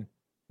mean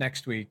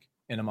next week,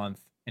 in a month,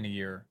 in a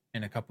year,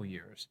 in a couple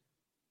years?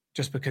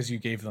 just because you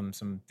gave them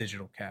some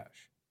digital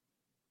cash.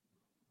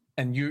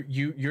 And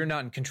you're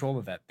not in control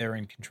of that. They're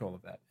in control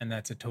of that. And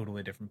that's a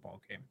totally different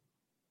ballgame.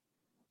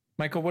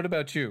 Michael, what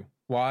about you?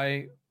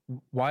 Why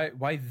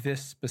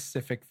this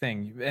specific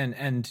thing?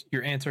 And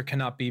your answer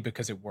cannot be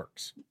because it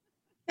works.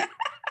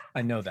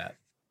 I know that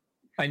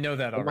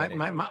already.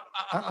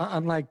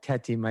 Unlike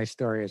Teti, my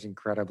story is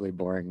incredibly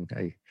boring.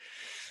 I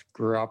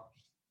grew up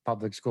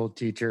public school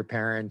teacher,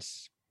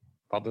 parents,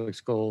 public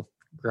school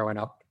growing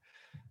up.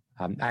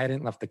 I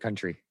hadn't left the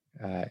country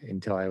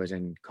until I was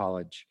in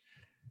college,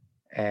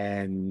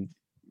 and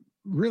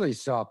really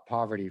saw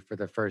poverty for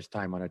the first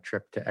time on a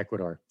trip to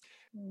Ecuador.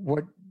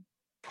 What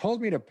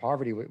pulled me to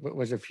poverty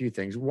was a few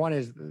things. One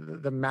is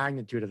the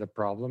magnitude of the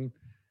problem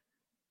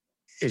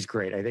is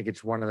great. I think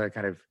it's one of the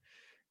kind of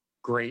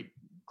great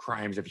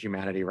crimes of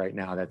humanity right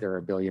now that there are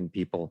 1 billion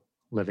people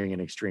living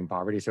in extreme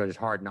poverty. So it's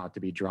hard not to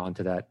be drawn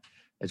to that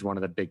as one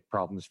of the big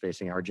problems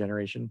facing our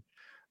generation.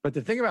 But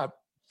the thing about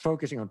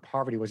focusing on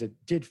poverty was it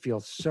did feel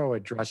so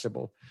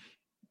addressable.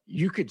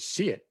 You could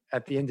see it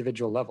at the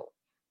individual level.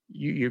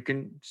 You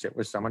can sit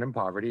with someone in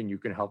poverty and you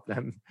can help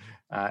them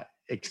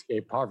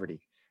escape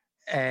poverty.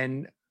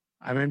 And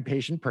I'm an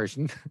impatient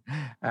person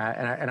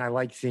and I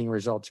like seeing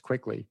results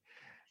quickly.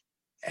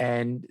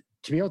 And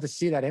to be able to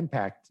see that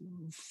impact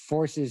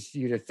forces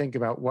you to think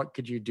about what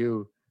could you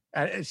do.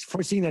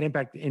 For seeing that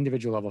impact at the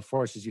individual level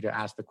forces you to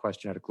ask the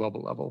question at a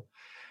global level.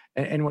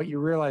 And what you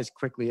realize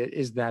quickly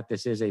is that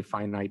this is a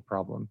finite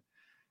problem.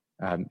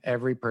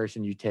 Every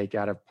person you take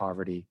out of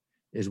poverty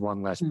is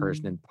one less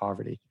person in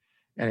poverty.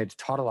 And it's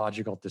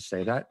tautological to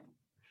say that,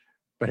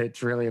 but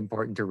it's really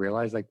important to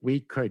realize like we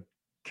could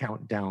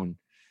count down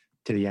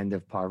to the end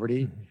of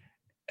poverty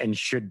and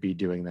should be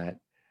doing that.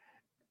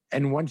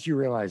 And once you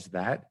realize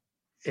that,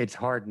 it's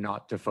hard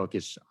not to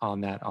focus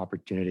on that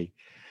opportunity.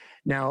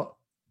 Now,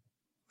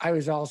 I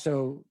was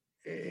also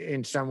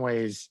in some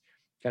ways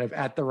kind of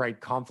at the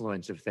right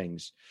confluence of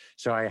things.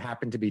 So I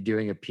happened to be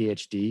doing a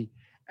PhD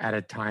at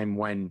a time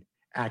when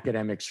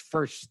academics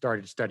first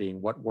started studying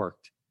what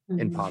worked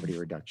in poverty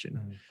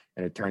reduction.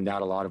 And it turned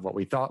out a lot of what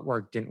we thought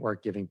worked didn't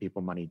work. Giving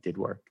people money did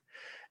work.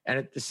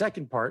 And the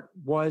second part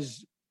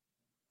was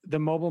the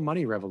mobile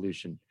money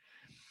revolution,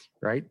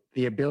 right?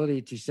 The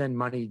ability to send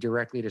money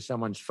directly to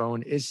someone's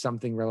phone is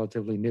something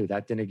relatively new.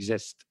 That didn't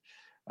exist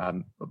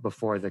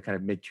before the kind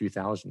of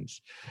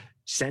mid-2000s.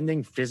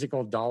 Sending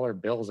physical dollar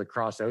bills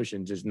across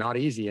oceans is not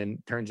easy,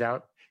 and turns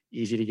out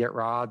easy to get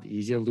robbed,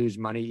 easy to lose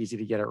money, easy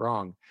to get it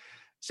wrong.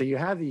 So you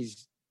have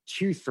these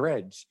two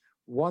threads: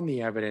 one,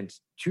 the evidence;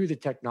 two, the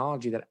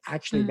technology that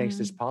actually makes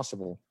this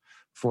possible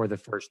for the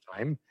first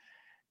time.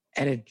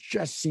 And it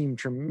just seemed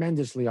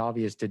tremendously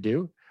obvious to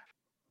do.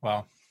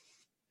 Wow.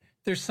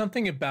 There's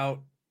something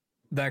about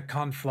that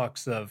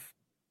conflux of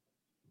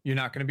you're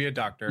not going to be a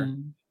doctor.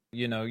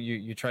 You know,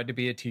 you tried to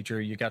be a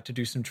teacher. You got to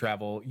do some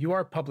travel. You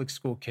are a public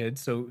school kid.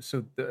 So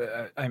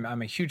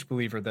I'm a huge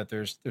believer that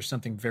there's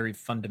something very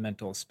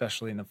fundamental,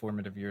 especially in the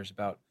formative years,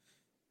 about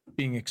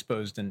being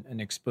exposed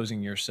and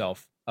exposing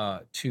yourself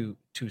to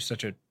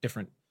such a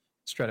different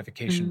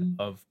stratification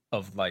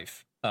of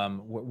life,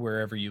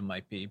 wherever you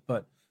might be.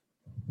 But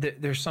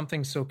there's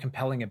something so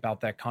compelling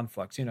about that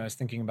conflux. You know, I was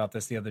thinking about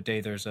this the other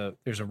day. There's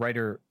a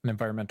writer, an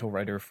environmental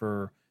writer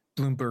for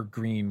Bloomberg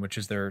Green, which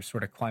is their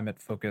sort of climate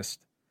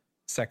focused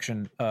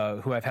section,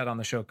 who I've had on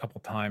the show a couple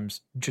of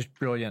times. Just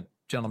brilliant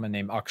gentleman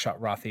named Akshat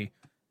Rathi.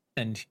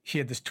 And he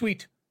had this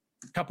tweet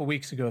a couple of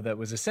weeks ago that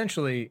was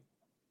essentially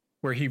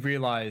where he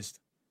realized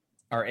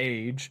our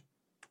age,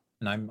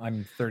 and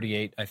I'm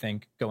 38, I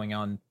think, going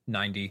on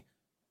 90,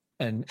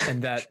 and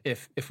that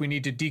if we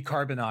need to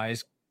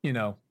decarbonize, you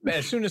know,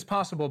 as soon as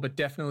possible, but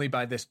definitely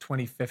by this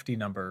 2050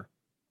 number,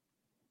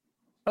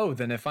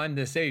 then if I'm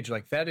this age,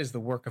 like that is the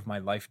work of my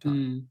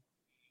lifetime.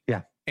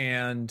 Yeah.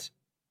 And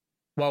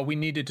while we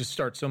needed to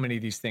start so many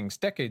of these things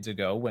decades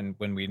ago, when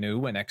we knew,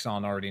 when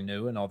Exxon already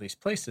knew, and all these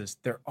places,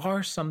 there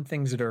are some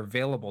things that are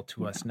available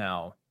to us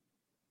now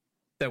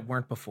that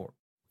weren't before.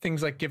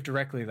 Things like Give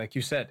Directly, like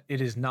you said, it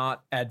is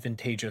not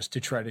advantageous to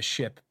try to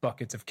ship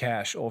buckets of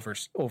cash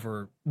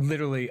over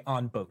literally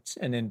on boats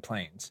and in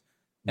planes.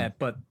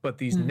 But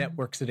these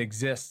networks that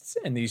exist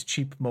and these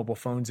cheap mobile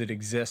phones that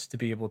exist to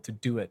be able to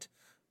do it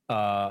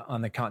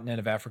on the continent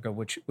of Africa,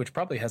 which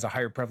probably has a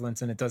higher prevalence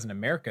than it does in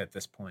America at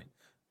this point,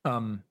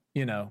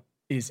 you know,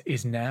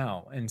 is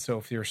now. And so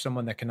if you're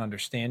someone that can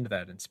understand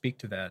that and speak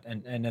to that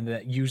and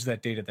that use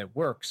that data that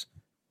works,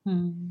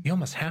 you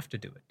almost have to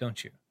do it,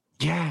 don't you?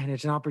 Yeah, and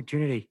it's an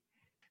opportunity.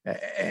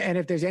 And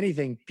if there's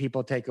anything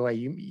people take away,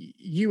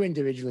 you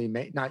individually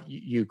may, not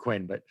you,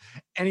 Quinn, but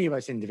any of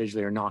us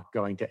individually are not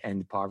going to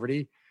end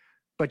poverty,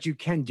 but you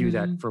can do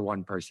that for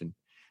one person.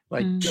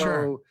 Like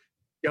go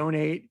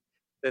donate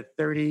the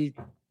 $32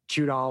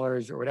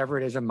 or whatever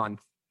it is a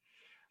month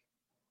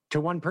to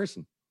one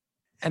person.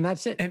 And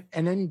that's it.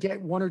 And then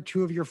get one or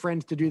two of your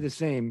friends to do the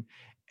same.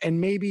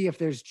 And maybe if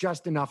there's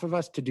just enough of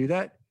us to do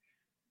that,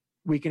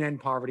 we can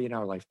end poverty in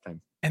our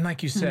lifetime. And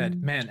like you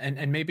said, man,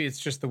 and maybe it's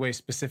just the way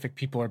specific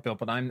people are built,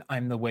 but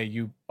I'm the way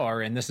you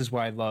are. And this is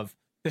why I love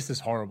this is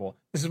horrible.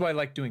 This is why I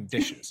like doing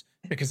dishes,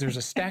 because there's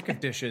a stack of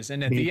dishes,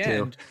 and at the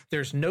end,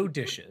 there's no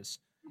dishes,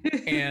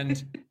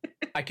 and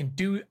I can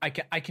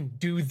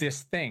do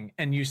this thing.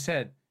 And you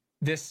said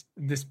this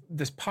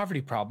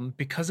poverty problem,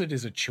 because it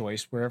is a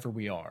choice wherever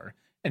we are,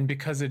 and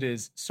because it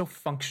is so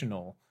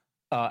functional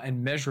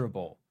and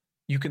measurable,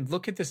 you can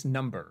look at this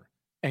number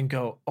and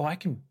go, oh, I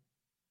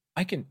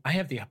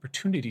have the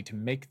opportunity to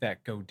make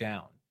that go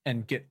down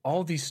and get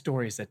all these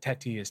stories that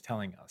Teti is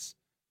telling us.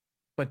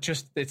 But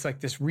just, it's like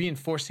this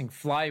reinforcing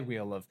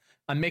flywheel of,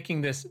 I'm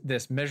making this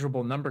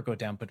measurable number go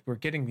down, but we're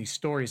getting these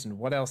stories and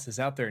what else is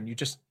out there. And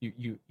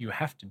you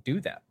have to do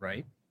that,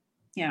 right?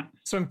 Yeah.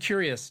 So I'm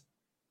curious,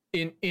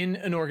 in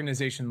an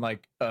organization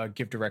like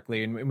Give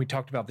Directly, and we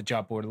talked about the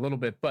job board a little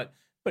bit, but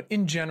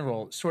in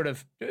general, sort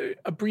of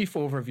a brief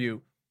overview,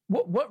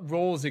 what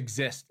roles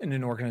exist in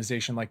an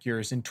organization like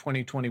yours in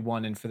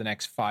 2021 and for the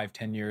next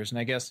 5-10 years? And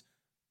I guess,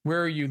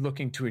 where are you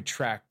looking to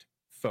attract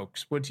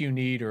folks? What do you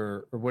need,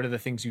 or what are the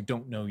things you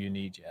don't know you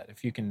need yet?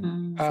 If you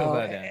can fill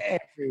that in.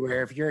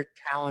 Everywhere. If you're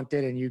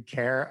talented and you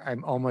care,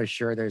 I'm almost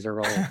sure there's a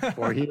role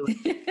for you,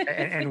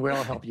 and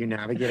we'll help you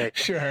navigate it.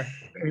 Sure.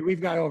 I mean, we've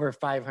got over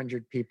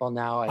 500 people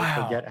now. I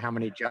forget how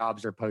many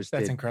jobs are posted.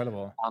 That's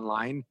incredible.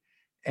 Online.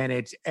 And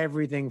it's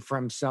everything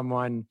from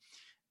someone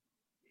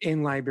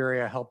in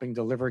Liberia helping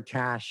deliver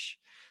cash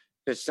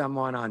to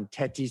someone on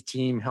Teti's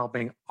team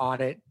helping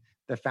audit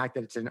the fact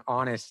that it's an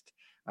honest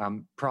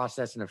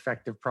process, an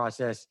effective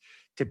process,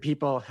 to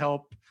people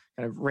help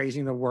kind of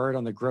raising the word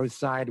on the growth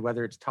side,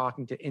 whether it's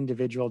talking to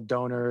individual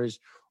donors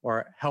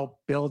or help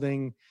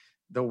building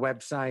the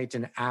websites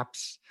and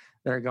apps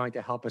that are going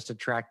to help us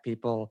attract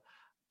people,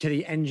 to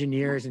the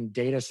engineers and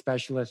data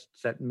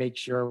specialists that make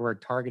sure we're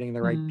targeting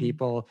the right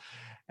people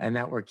and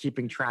that we're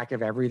keeping track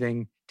of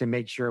everything to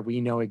make sure we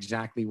know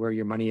exactly where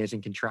your money is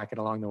and can track it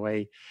along the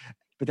way.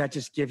 But that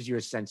just gives you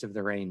a sense of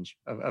the range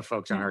of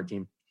folks on our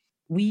team.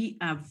 We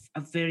have a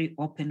very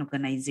open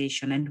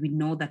organization, and we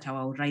know that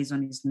our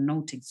horizon is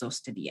not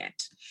exhausted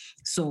yet.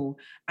 So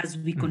as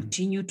we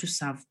continue to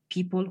serve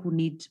people who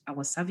need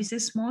our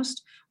services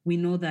most, we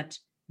know that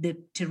the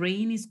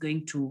terrain is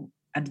going to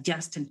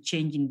adjust and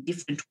change in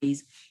different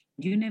ways.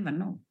 You never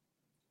know.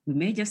 We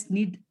may just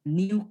need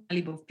new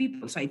caliber of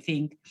people. So I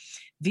think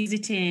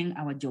visiting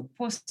our job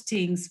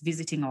postings,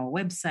 visiting our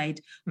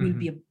website will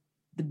be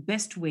the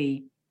best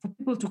way for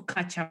people to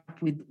catch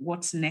up with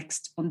what's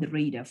next on the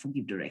radar for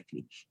Give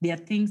Directly. There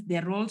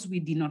are roles we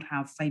did not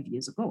have 5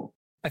 years ago.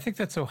 I think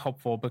that's so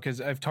helpful, because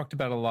I've talked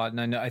about a lot,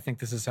 and I think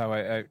this is how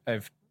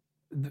I've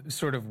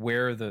sort of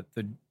where the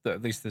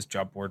at least this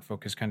job board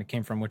focus kind of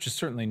came from, which is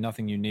certainly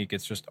nothing unique.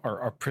 It's just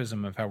our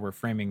prism of how we're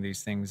framing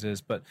these things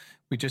is. But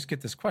we just get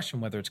this question,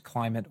 whether it's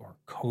climate or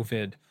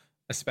COVID,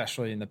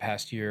 especially in the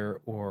past year,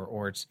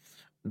 or it's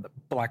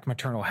Black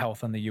maternal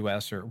health in the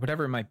U.S. or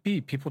whatever it might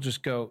be. People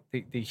just go,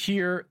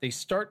 they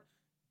start,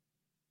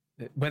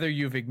 whether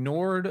you've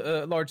ignored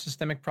a large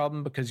systemic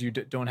problem because you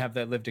don't have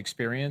that lived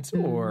experience,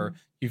 or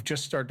you've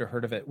just started to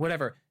heard of it,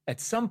 whatever. At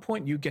some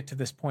point you get to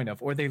this point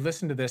of, or they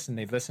listen to this and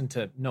they listen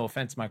to, no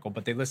offense, Michael,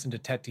 but they listen to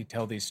Teti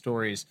tell these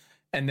stories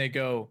and they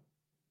go,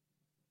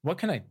 what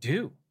can I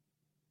do?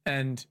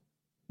 And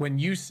when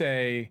you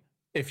say,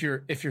 if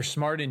you're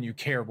smart and you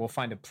care, we'll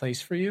find a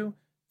place for you,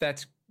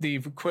 that's the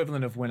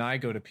equivalent of when I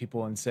go to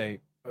people and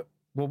say,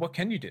 well, what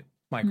can you do,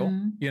 Michael?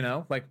 You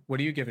know, like, what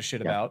do you give a shit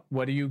about?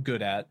 What are you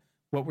good at?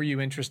 What were you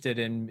interested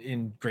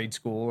in grade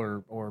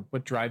school, or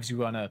what drives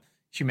you on a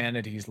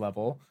humanities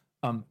level?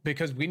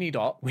 Because we need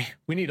all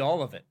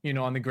of it, you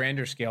know, on the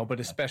grander scale, but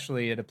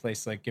especially at a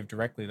place like Give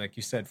Directly, like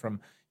you said,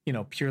 from, you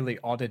know, purely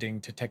auditing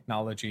to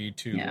technology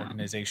to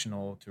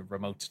organizational to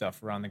remote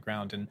stuff around the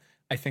ground. And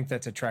I think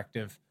that's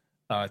attractive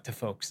to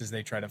folks as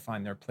they try to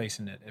find their place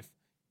in it.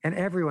 And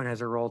everyone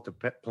has a role to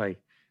play,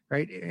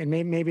 right? And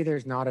maybe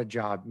there's not a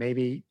job.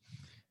 Maybe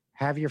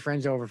have your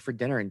friends over for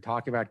dinner and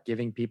talk about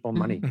giving people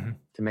money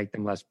to make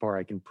them less poor.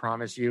 I can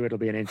promise you it'll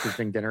be an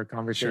interesting dinner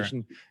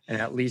conversation. Sure. And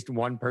at least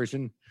one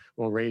person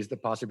will raise the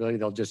possibility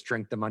they'll just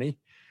drink the money.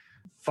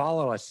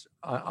 Follow us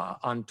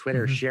on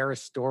Twitter. Share a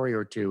story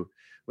or two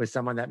with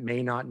someone that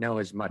may not know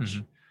as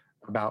much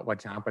about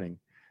what's happening.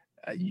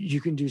 You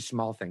can do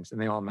small things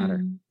and they all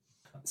matter.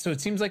 So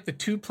it seems like the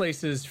two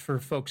places for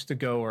folks to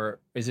go are,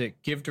 is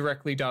it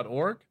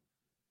givedirectly.org?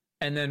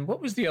 And then what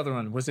was the other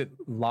one? Was it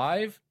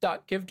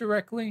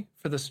live.givedirectly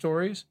for the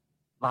stories?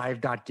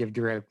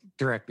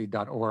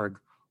 live.givedirectly.org,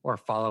 or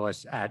follow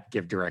us at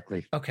Give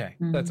Directly. Okay,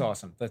 that's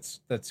awesome.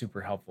 That's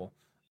super helpful.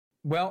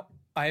 Well,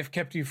 I have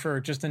kept you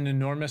for just an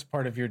enormous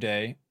part of your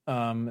day.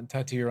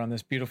 Teti, you're on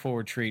this beautiful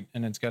retreat,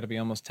 and it's got to be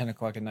almost 10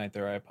 o'clock at night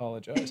there. I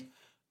apologize.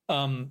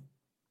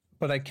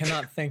 But I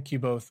cannot thank you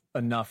both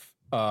enough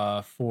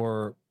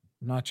for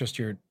not just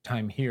your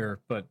time here,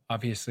 but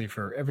obviously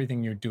for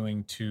everything you're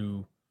doing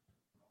to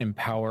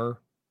empower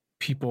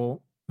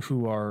people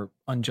who are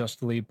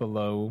unjustly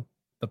below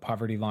the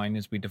poverty line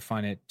as we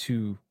define it,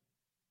 to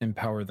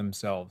empower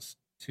themselves,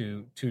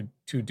 to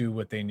do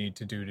what they need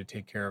to do to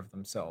take care of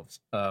themselves,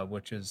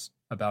 which is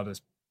about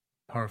as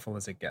powerful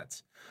as it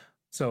gets.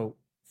 So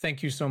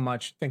thank you so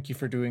much. Thank you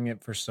for doing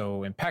it for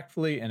so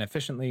impactfully and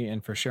efficiently,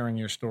 and for sharing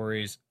your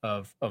stories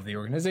of the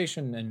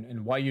organization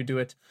and why you do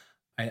it.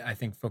 I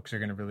think folks are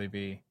going to really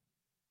be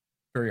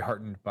very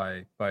heartened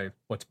by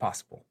what's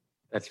possible.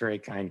 That's very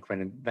kind, Quinn,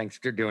 and thanks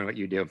for doing what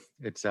you do.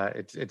 It's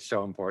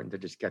so important to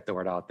just get the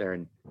word out there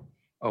and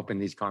open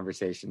these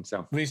conversations.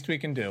 So least we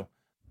can do.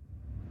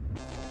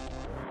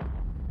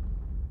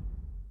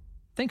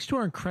 Thanks to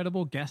our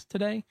incredible guest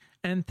today,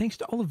 and thanks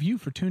to all of you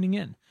for tuning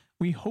in.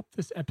 We hope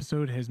this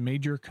episode has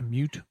made your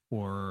commute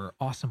or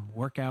awesome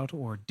workout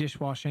or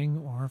dishwashing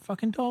or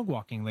fucking dog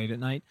walking late at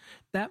night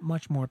that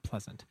much more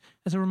pleasant.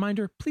 As a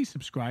reminder, please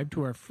subscribe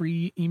to our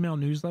free email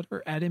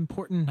newsletter at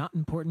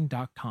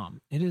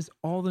importantnotimportant.com. It is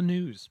all the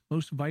news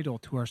most vital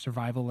to our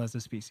survival as a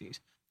species.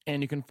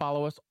 And you can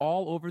follow us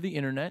all over the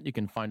internet. You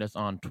can find us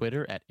on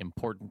Twitter at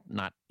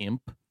importantnotimp.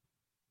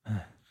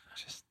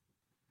 Just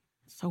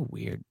so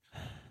weird.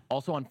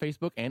 Also on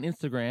Facebook and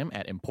Instagram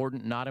at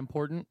Important Not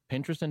Important.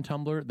 Pinterest and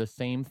Tumblr, the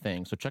same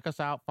thing. So check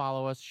us out,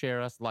 follow us,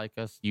 share us, like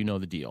us. You know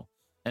the deal.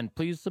 And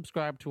please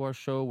subscribe to our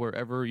show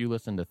wherever you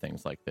listen to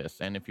things like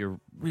this. And if you're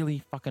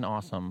really fucking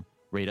awesome,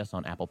 rate us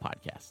on Apple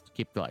Podcasts.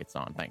 Keep the lights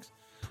on. Thanks.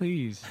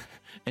 Please.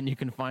 And you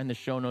can find the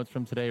show notes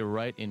from today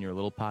right in your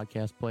little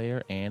podcast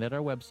player and at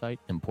our website,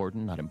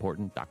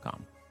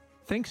 importantnotimportant.com.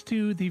 Thanks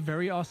to the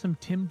very awesome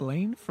Tim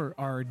Blaine for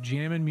our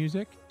jam and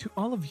music, to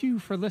all of you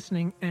for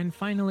listening, and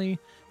finally,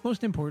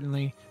 most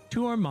importantly,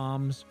 to our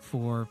moms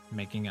for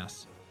making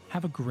us.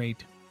 Have a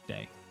great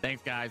day.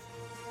 Thanks, guys.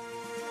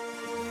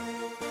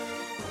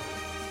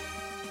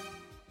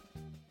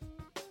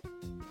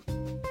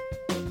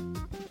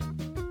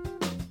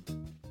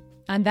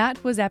 And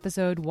that was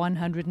episode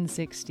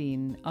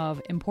 116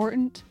 of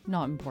Important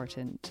Not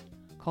Important,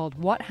 called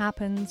What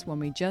Happens When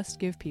We Just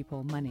Give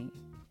People Money.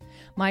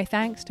 My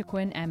thanks to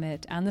Quinn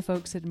Emmett and the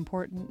folks at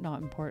Important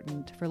Not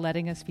Important for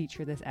letting us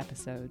feature this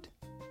episode.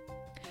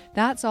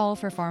 That's all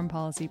for Foreign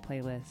Policy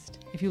Playlist.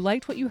 If you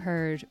liked what you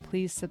heard,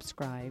 please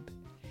subscribe.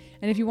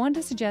 And if you want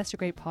to suggest a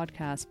great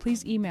podcast,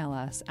 please email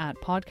us at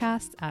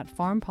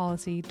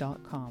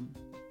podcasts@foreignpolicy.com.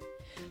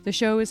 The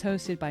show is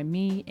hosted by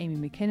me,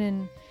 Amy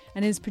McKinnon,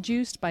 and is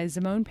produced by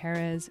Simone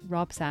Perez,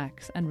 Rob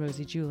Sachs, and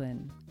Rosie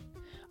Julin.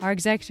 Our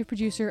executive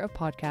producer of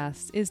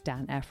podcasts is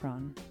Dan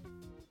Efron.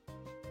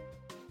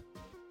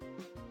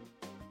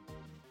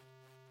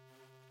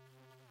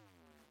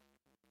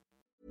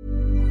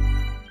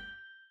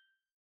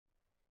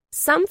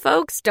 Some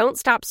folks don't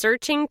stop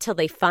searching till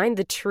they find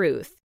the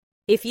truth.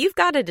 If you've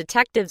got a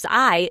detective's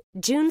eye,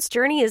 June's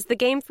Journey is the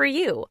game for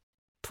you.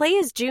 Play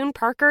as June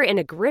Parker in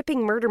a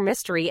gripping murder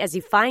mystery as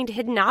you find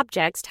hidden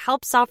objects to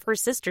help solve her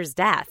sister's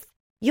death.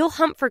 You'll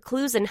hunt for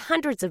clues in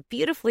hundreds of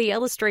beautifully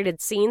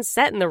illustrated scenes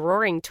set in the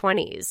Roaring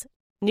 20s.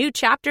 New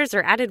chapters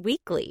are added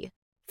weekly.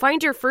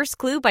 Find your first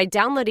clue by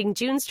downloading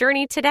June's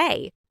Journey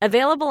today.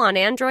 Available on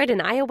Android and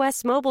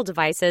iOS mobile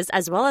devices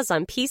as well as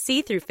on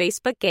PC through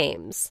Facebook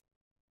Games.